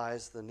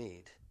supplies the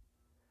need.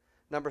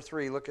 Number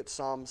 3, look at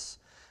Psalms,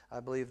 I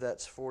believe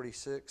that's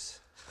 46.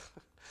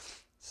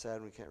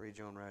 Sad we can't read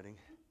your own writing.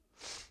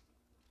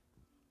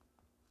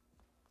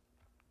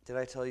 Did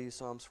I tell you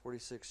Psalms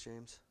 46,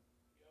 James?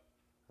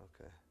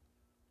 Okay.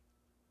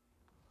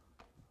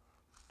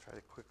 Try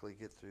to quickly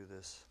get through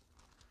this.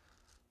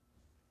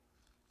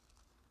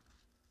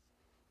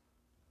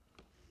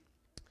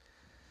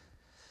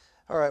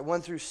 All right,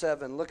 1 through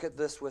 7. Look at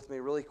this with me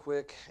really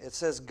quick. It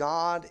says,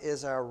 God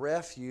is our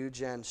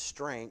refuge and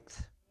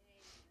strength.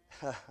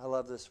 I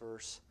love this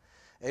verse.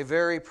 A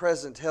very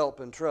present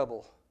help in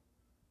trouble.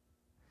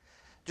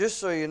 Just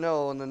so you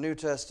know, in the New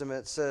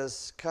Testament it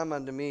says, come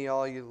unto me,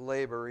 all you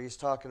labor. He's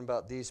talking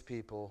about these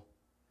people.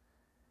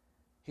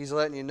 He's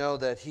letting you know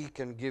that He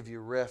can give you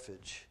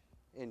refuge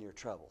in your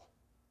trouble.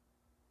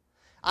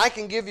 I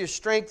can give you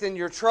strength in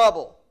your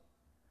trouble.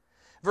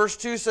 Verse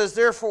 2 says,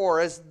 therefore,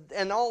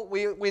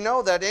 we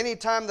know that any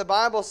time the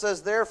Bible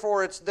says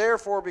therefore, it's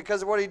therefore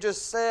because of what he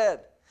just said.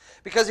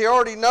 Because he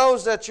already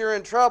knows that you're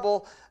in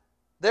trouble.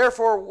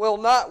 Therefore will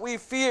not we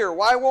fear.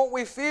 Why won't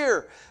we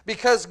fear?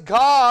 Because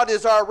God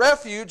is our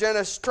refuge and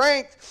a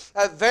strength,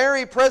 a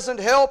very present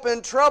help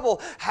in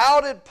trouble.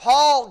 How did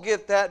Paul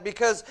get that?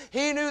 Because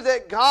he knew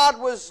that God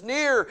was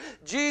near.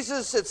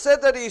 Jesus had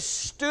said that He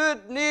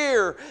stood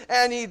near,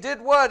 and He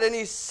did what? And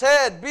He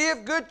said, be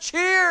of good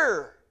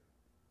cheer.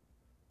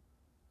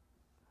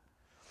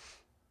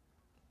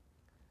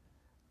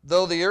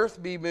 Though the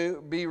earth be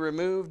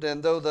removed,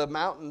 and though the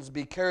mountains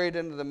be carried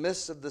into the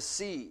midst of the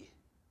sea.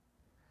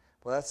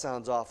 Well, that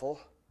sounds awful.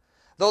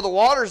 Though the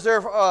waters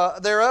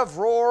thereof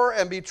roar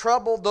and be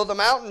troubled, though the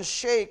mountains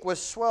shake with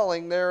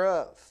swelling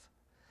thereof.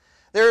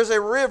 There is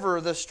a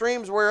river, the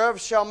streams whereof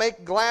shall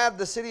make glad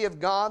the city of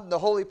God, the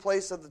holy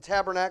place of the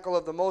tabernacle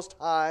of the Most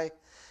High.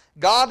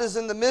 God is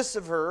in the midst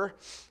of her.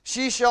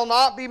 She shall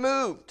not be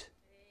moved.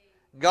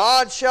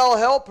 God shall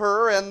help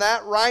her, and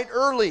that right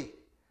early.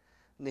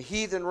 And the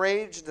heathen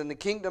raged, and the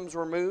kingdoms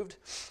were moved,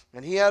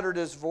 and He uttered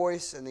His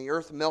voice, and the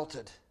earth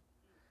melted.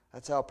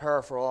 That's how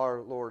powerful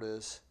our Lord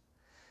is.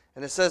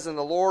 And it says, and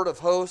the Lord of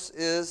hosts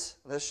is,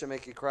 this should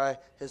make you cry,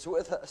 is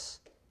with us.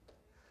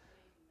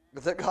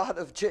 The God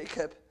of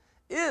Jacob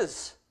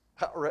is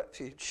our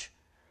refuge.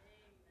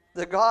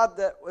 The God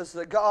that was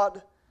the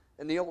God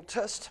in the Old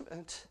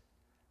Testament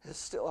is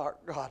still our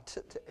God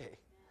today.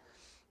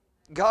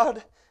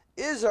 God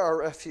is our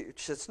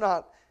refuge. It's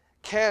not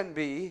can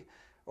be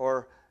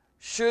or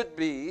should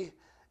be.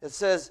 It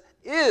says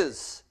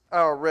is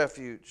our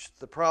refuge.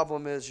 The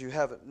problem is you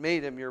haven't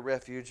made Him your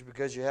refuge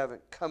because you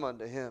haven't come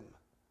unto Him.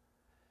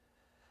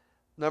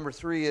 Number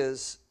 3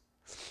 is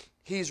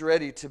He's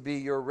ready to be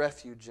your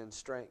refuge and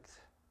strength.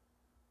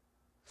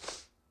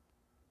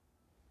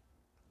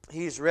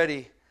 He's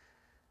ready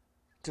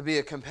to be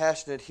a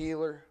compassionate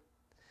healer.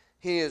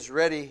 He is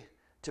ready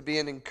to be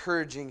an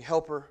encouraging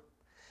helper.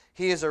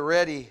 He is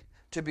ready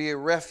to be a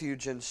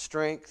refuge and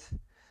strength.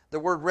 The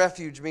word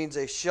refuge means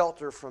a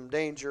shelter from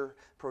danger,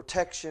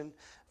 protection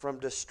from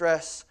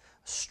distress,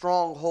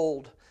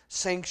 stronghold,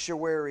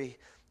 sanctuary,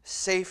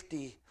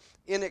 safety,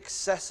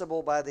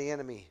 inaccessible by the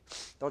enemy.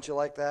 Don't you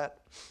like that?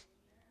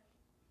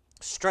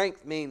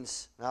 Strength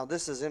means, now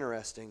this is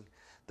interesting.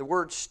 The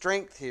word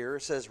strength here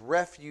says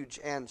refuge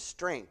and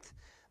strength.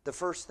 The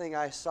first thing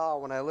I saw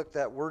when I looked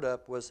that word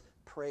up was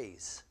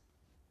praise.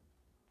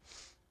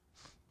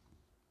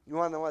 You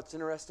want to know what's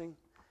interesting?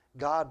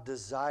 God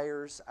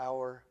desires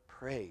our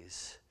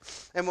praise.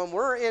 And when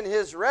we're in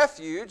His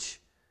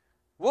refuge,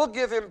 we'll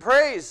give Him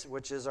praise,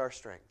 which is our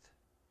strength.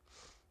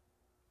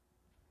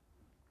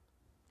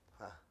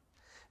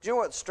 Do you know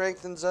what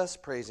strengthens us?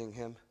 Praising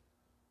Him.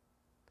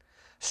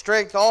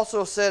 Strength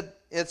also said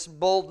it's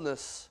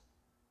boldness.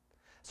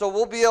 So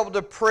we'll be able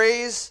to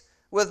praise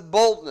with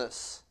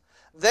boldness.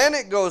 Then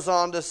it goes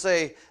on to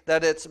say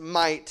that it's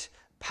might,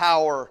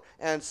 power,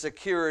 and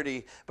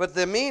security. But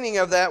the meaning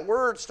of that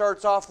word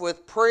starts off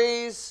with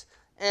praise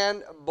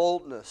and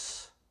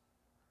boldness.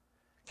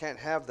 Can't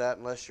have that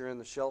unless you're in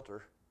the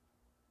shelter,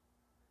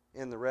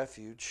 in the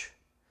refuge.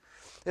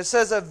 It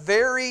says a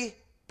very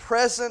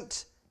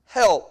present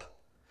help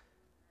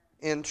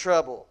in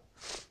trouble.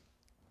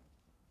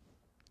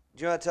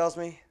 Do you know what it tells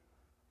me?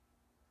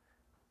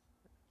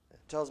 It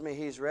tells me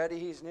He's ready,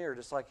 He's near,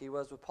 just like He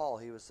was with Paul.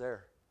 He was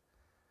there.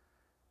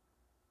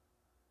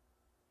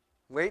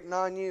 Waiting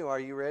on you. Are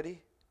you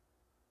ready?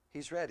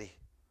 He's ready.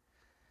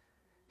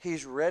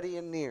 He's ready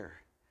and near.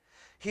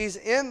 He's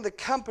in the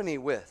company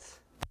with.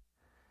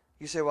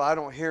 You say, well, I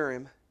don't hear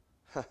Him.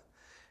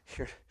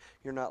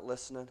 You're not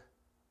listening.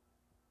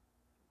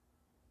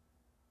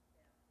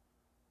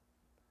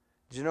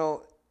 Do you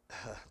know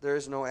there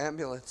is no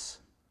ambulance?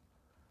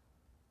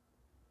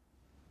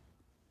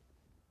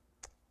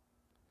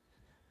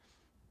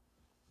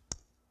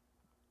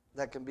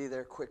 That can be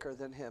there quicker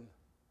than Him.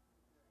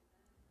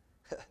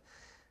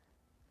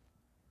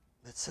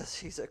 It says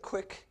He's a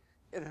quick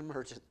in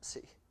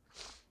emergency.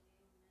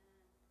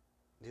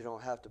 You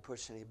don't have to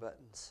push any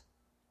buttons.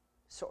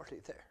 It's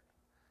already there.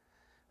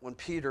 When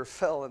Peter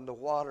fell in the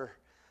water,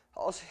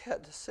 all he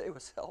had to say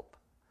was help.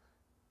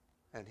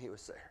 And He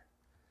was there.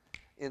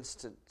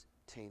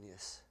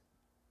 Instantaneous.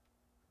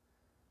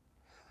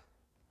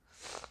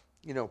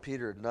 You know,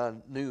 Peter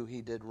knew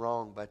he did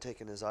wrong by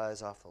taking his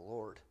eyes off the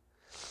Lord.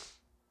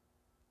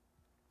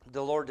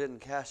 The Lord didn't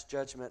cast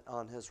judgment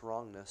on his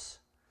wrongness.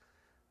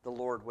 The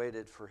Lord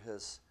waited for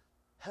His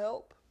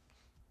help.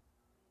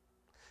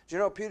 Do you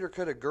know Peter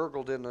could have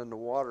gurgled in the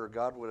water,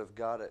 God would have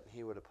got it, and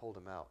He would have pulled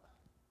him out.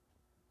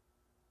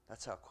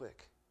 That's how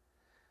quick.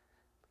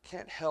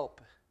 Can't help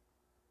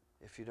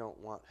if you don't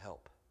want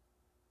help.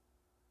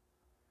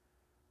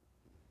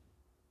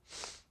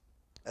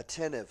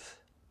 Attentive.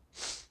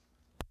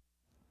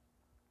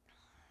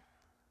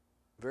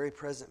 Very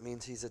present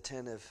means He's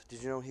attentive.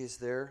 Did you know He's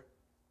there?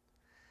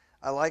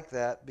 I like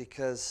that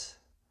because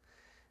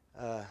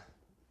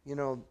you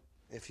know,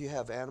 if you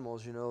have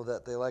animals, you know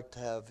that they like to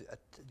have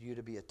you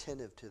to be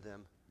attentive to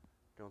them,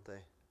 don't they?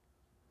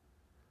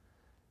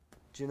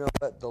 Do you know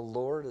that the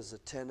Lord is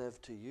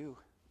attentive to you?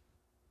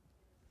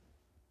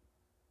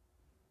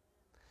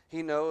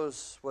 He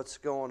knows what's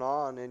going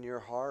on in your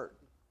heart.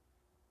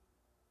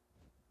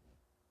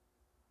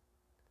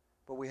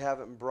 But we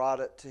haven't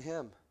brought it to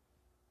Him.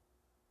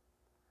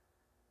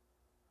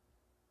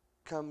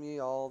 Come ye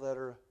all that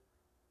are...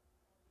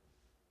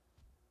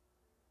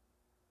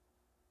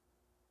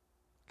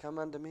 Come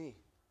unto me.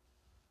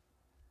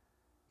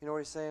 You know what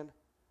He's saying?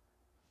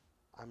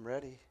 I'm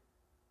ready.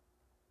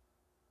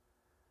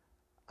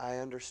 I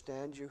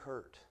understand you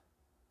hurt.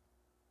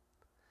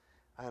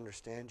 I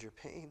understand your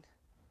pain.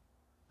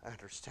 I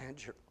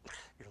understand your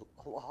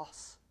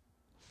loss.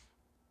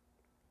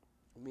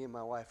 Me and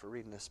my wife are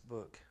reading this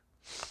book.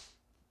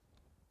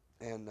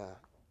 And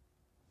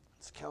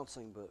it's a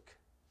counseling book.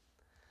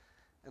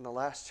 And the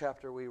last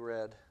chapter we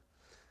read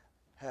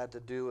had to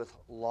do with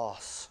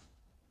loss.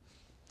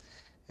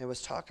 It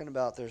was talking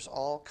about there's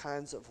all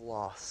kinds of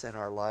loss in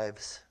our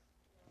lives.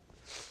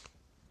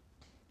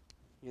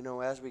 You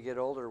know, as we get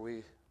older,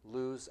 we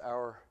lose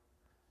our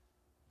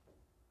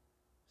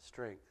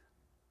strength.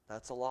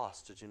 That's a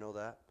loss. Did you know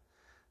that?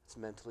 It's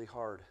mentally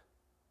hard.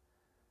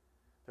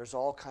 There's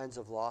all kinds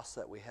of loss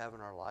that we have in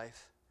our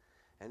life,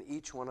 and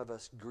each one of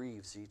us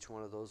grieves each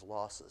one of those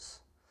losses,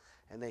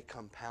 and they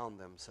compound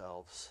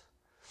themselves.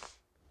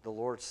 The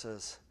Lord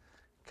says,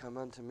 come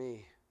unto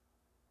me.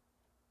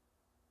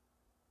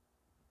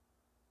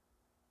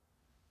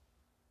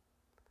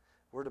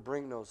 We're to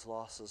bring those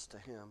losses to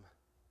Him.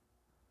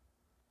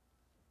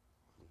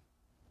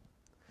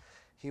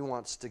 He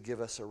wants to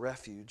give us a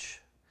refuge.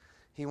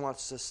 He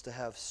wants us to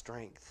have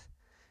strength.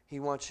 He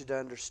wants you to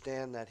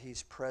understand that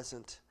He's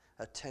present,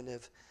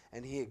 attentive,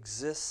 and He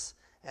exists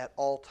at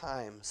all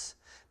times.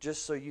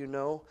 Just so you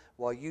know,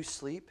 while you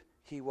sleep,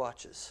 He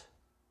watches.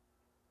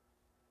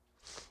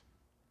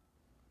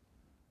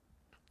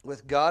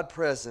 With God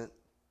present,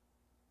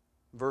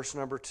 verse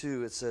number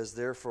 2, it says,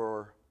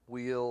 therefore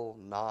will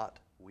not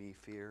we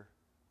fear.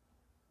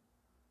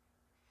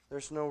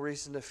 There's no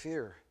reason to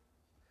fear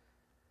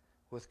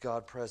with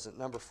God present.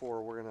 Number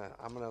 4,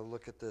 I'm gonna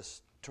look at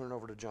this. Turn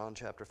over to John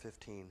chapter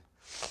 15.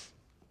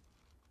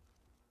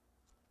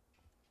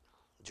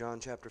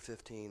 John chapter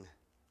 15.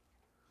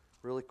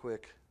 Really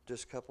quick,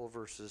 just a couple of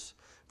verses.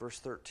 Verse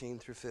 13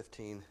 through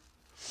 15.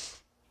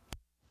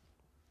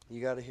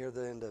 You got to hear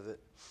the end of it.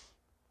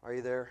 Are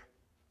you there?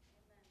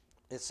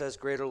 It says,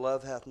 greater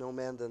love hath no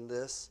man than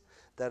this,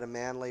 that a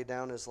man lay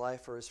down his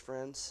life for his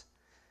friends.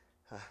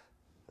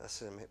 That's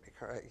going to make me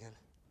cry again.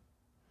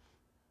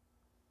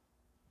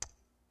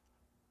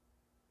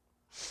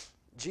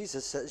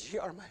 Jesus says, ye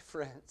are my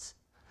friends.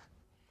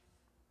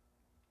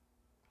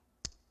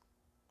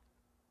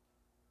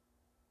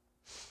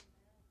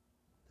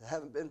 I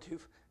haven't been too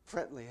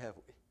friendly, have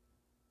we?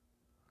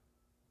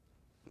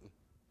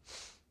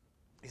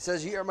 He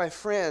says, ye are my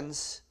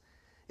friends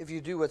if you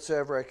do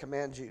whatsoever I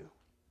command you.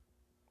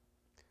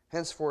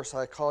 Henceforth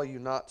I call you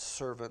not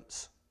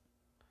servants,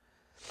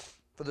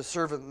 for the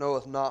servant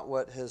knoweth not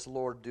what his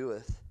Lord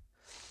doeth.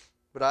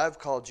 But I have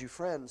called you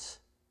friends.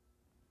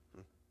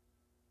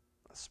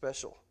 That's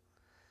special.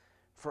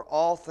 For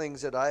all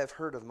things that I have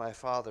heard of my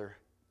Father,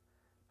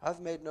 I've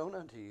made known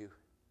unto you.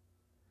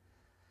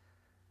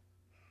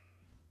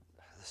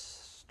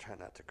 Try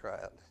not to cry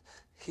out.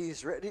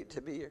 He's ready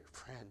to be your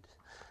friend.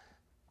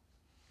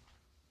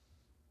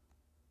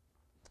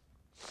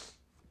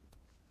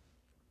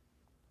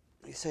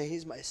 You say,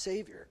 he's my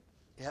Savior.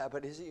 Yeah,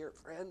 but is he your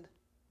friend?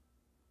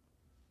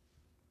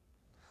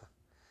 It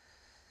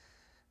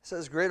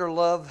says, greater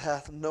love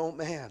hath no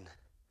man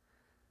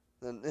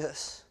than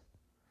this,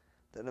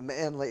 that a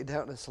man lay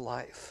down his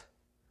life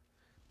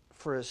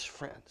for his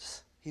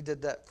friends. He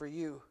did that for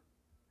you.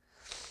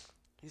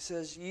 He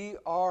says, ye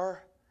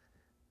are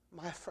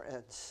my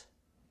friends.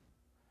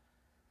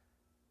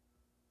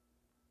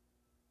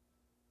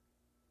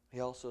 He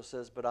also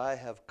says, but I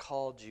have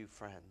called you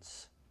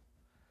friends.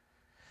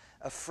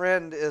 A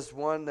friend is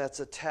one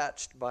that's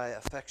attached by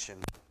affection.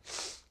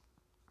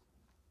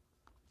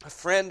 A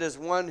friend is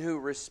one who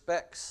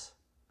respects.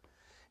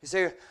 You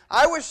say,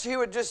 I wish he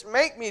would just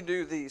make me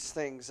do these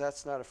things.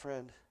 That's not a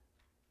friend.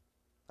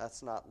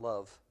 That's not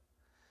love.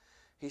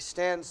 He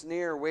stands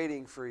near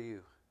waiting for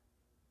you.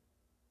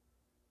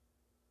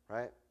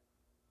 Right?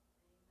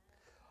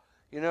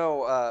 You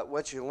know,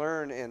 what you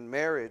learn in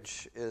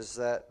marriage is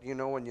that,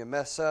 when you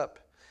mess up,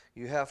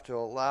 you have to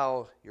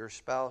allow your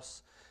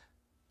spouse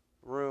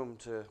room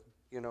to,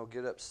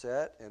 get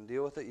upset and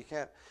deal with it.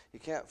 You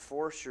can't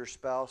force your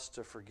spouse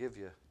to forgive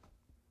you.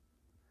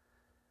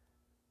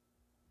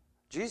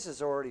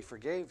 Jesus already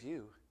forgave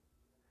you,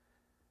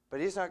 but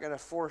he's not going to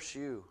force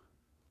you.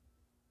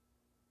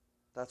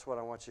 That's what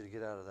I want you to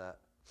get out of that.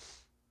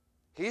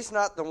 He's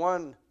not the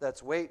one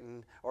that's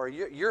waiting, or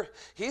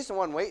he's the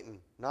one waiting,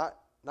 not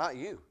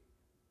you.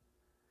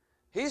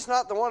 He's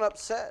not the one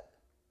upset.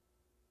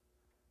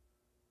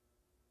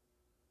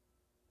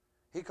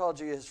 He called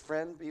you his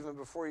friend even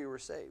before you were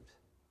saved.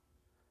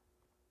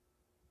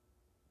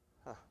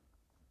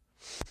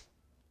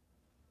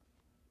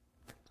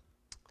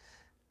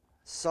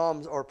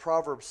 Psalms or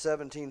Proverbs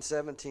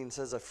 17:17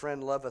 says, a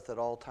friend loveth at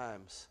all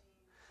times.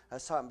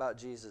 That's talking about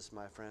Jesus,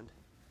 my friend.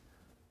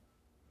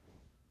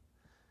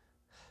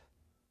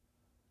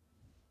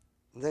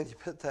 And then you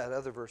put that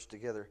other verse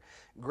together.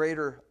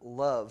 Greater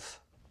love.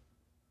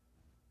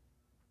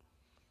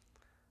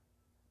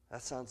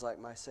 That sounds like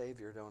my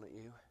Savior, don't it,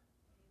 you?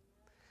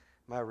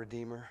 My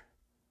Redeemer.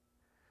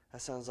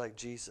 That sounds like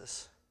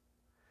Jesus.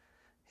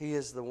 He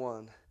is the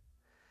one.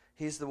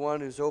 He's the one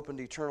who's opened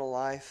eternal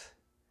life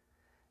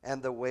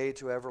and the way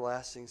to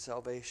everlasting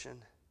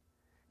salvation.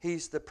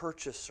 He's the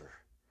purchaser.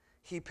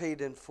 He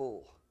paid in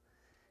full.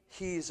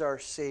 He's our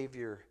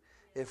Savior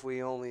if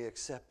we only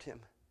accept him.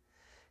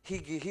 He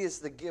is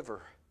the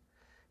giver.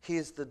 He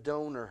is the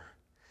donor.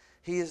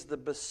 He is the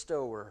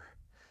bestower.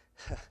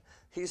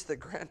 He's the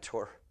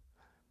grantor.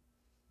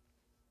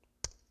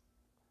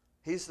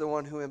 He's the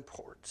one who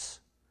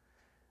imports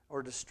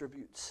or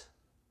distributes.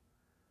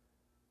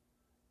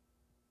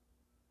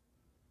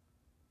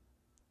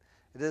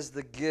 It is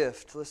the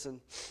gift.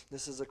 Listen,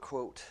 this is a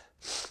quote.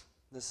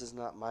 This is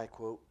not my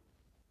quote.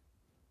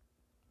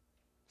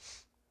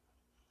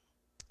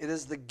 It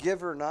is the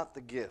giver, not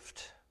the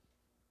gift,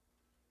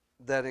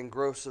 that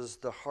engrosses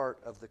the heart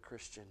of the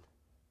Christian.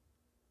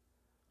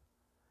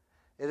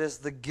 It is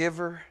the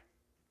giver,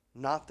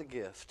 not the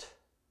gift,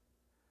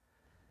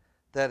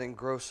 that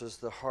engrosses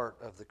the heart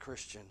of the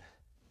Christian.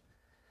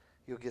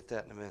 You'll get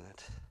that in a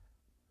minute.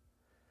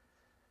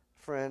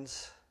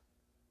 Friends,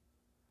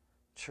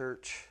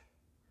 church,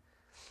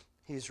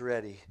 he's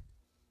ready.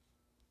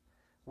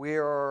 We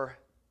are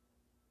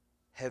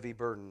heavy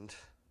burdened.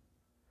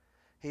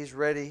 He's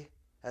ready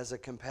as a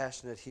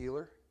compassionate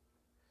healer.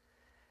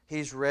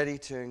 He's ready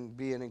to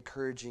be an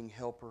encouraging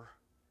helper.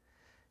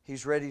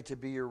 He's ready to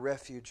be your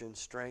refuge and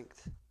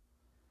strength.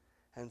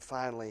 And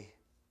finally,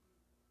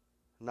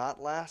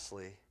 not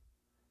lastly,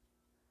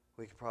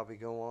 we could probably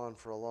go on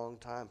for a long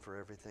time for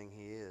everything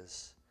he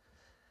is,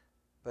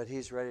 but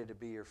he's ready to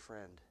be your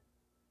friend.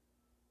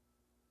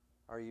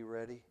 Are you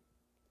ready?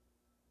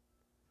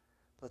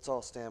 Let's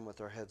all stand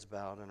with our heads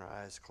bowed and our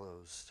eyes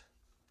closed.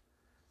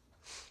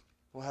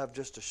 We'll have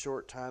just a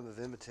short time of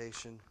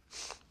invitation.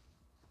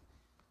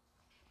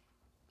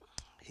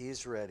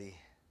 He's ready.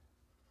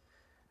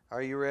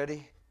 Are you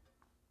ready?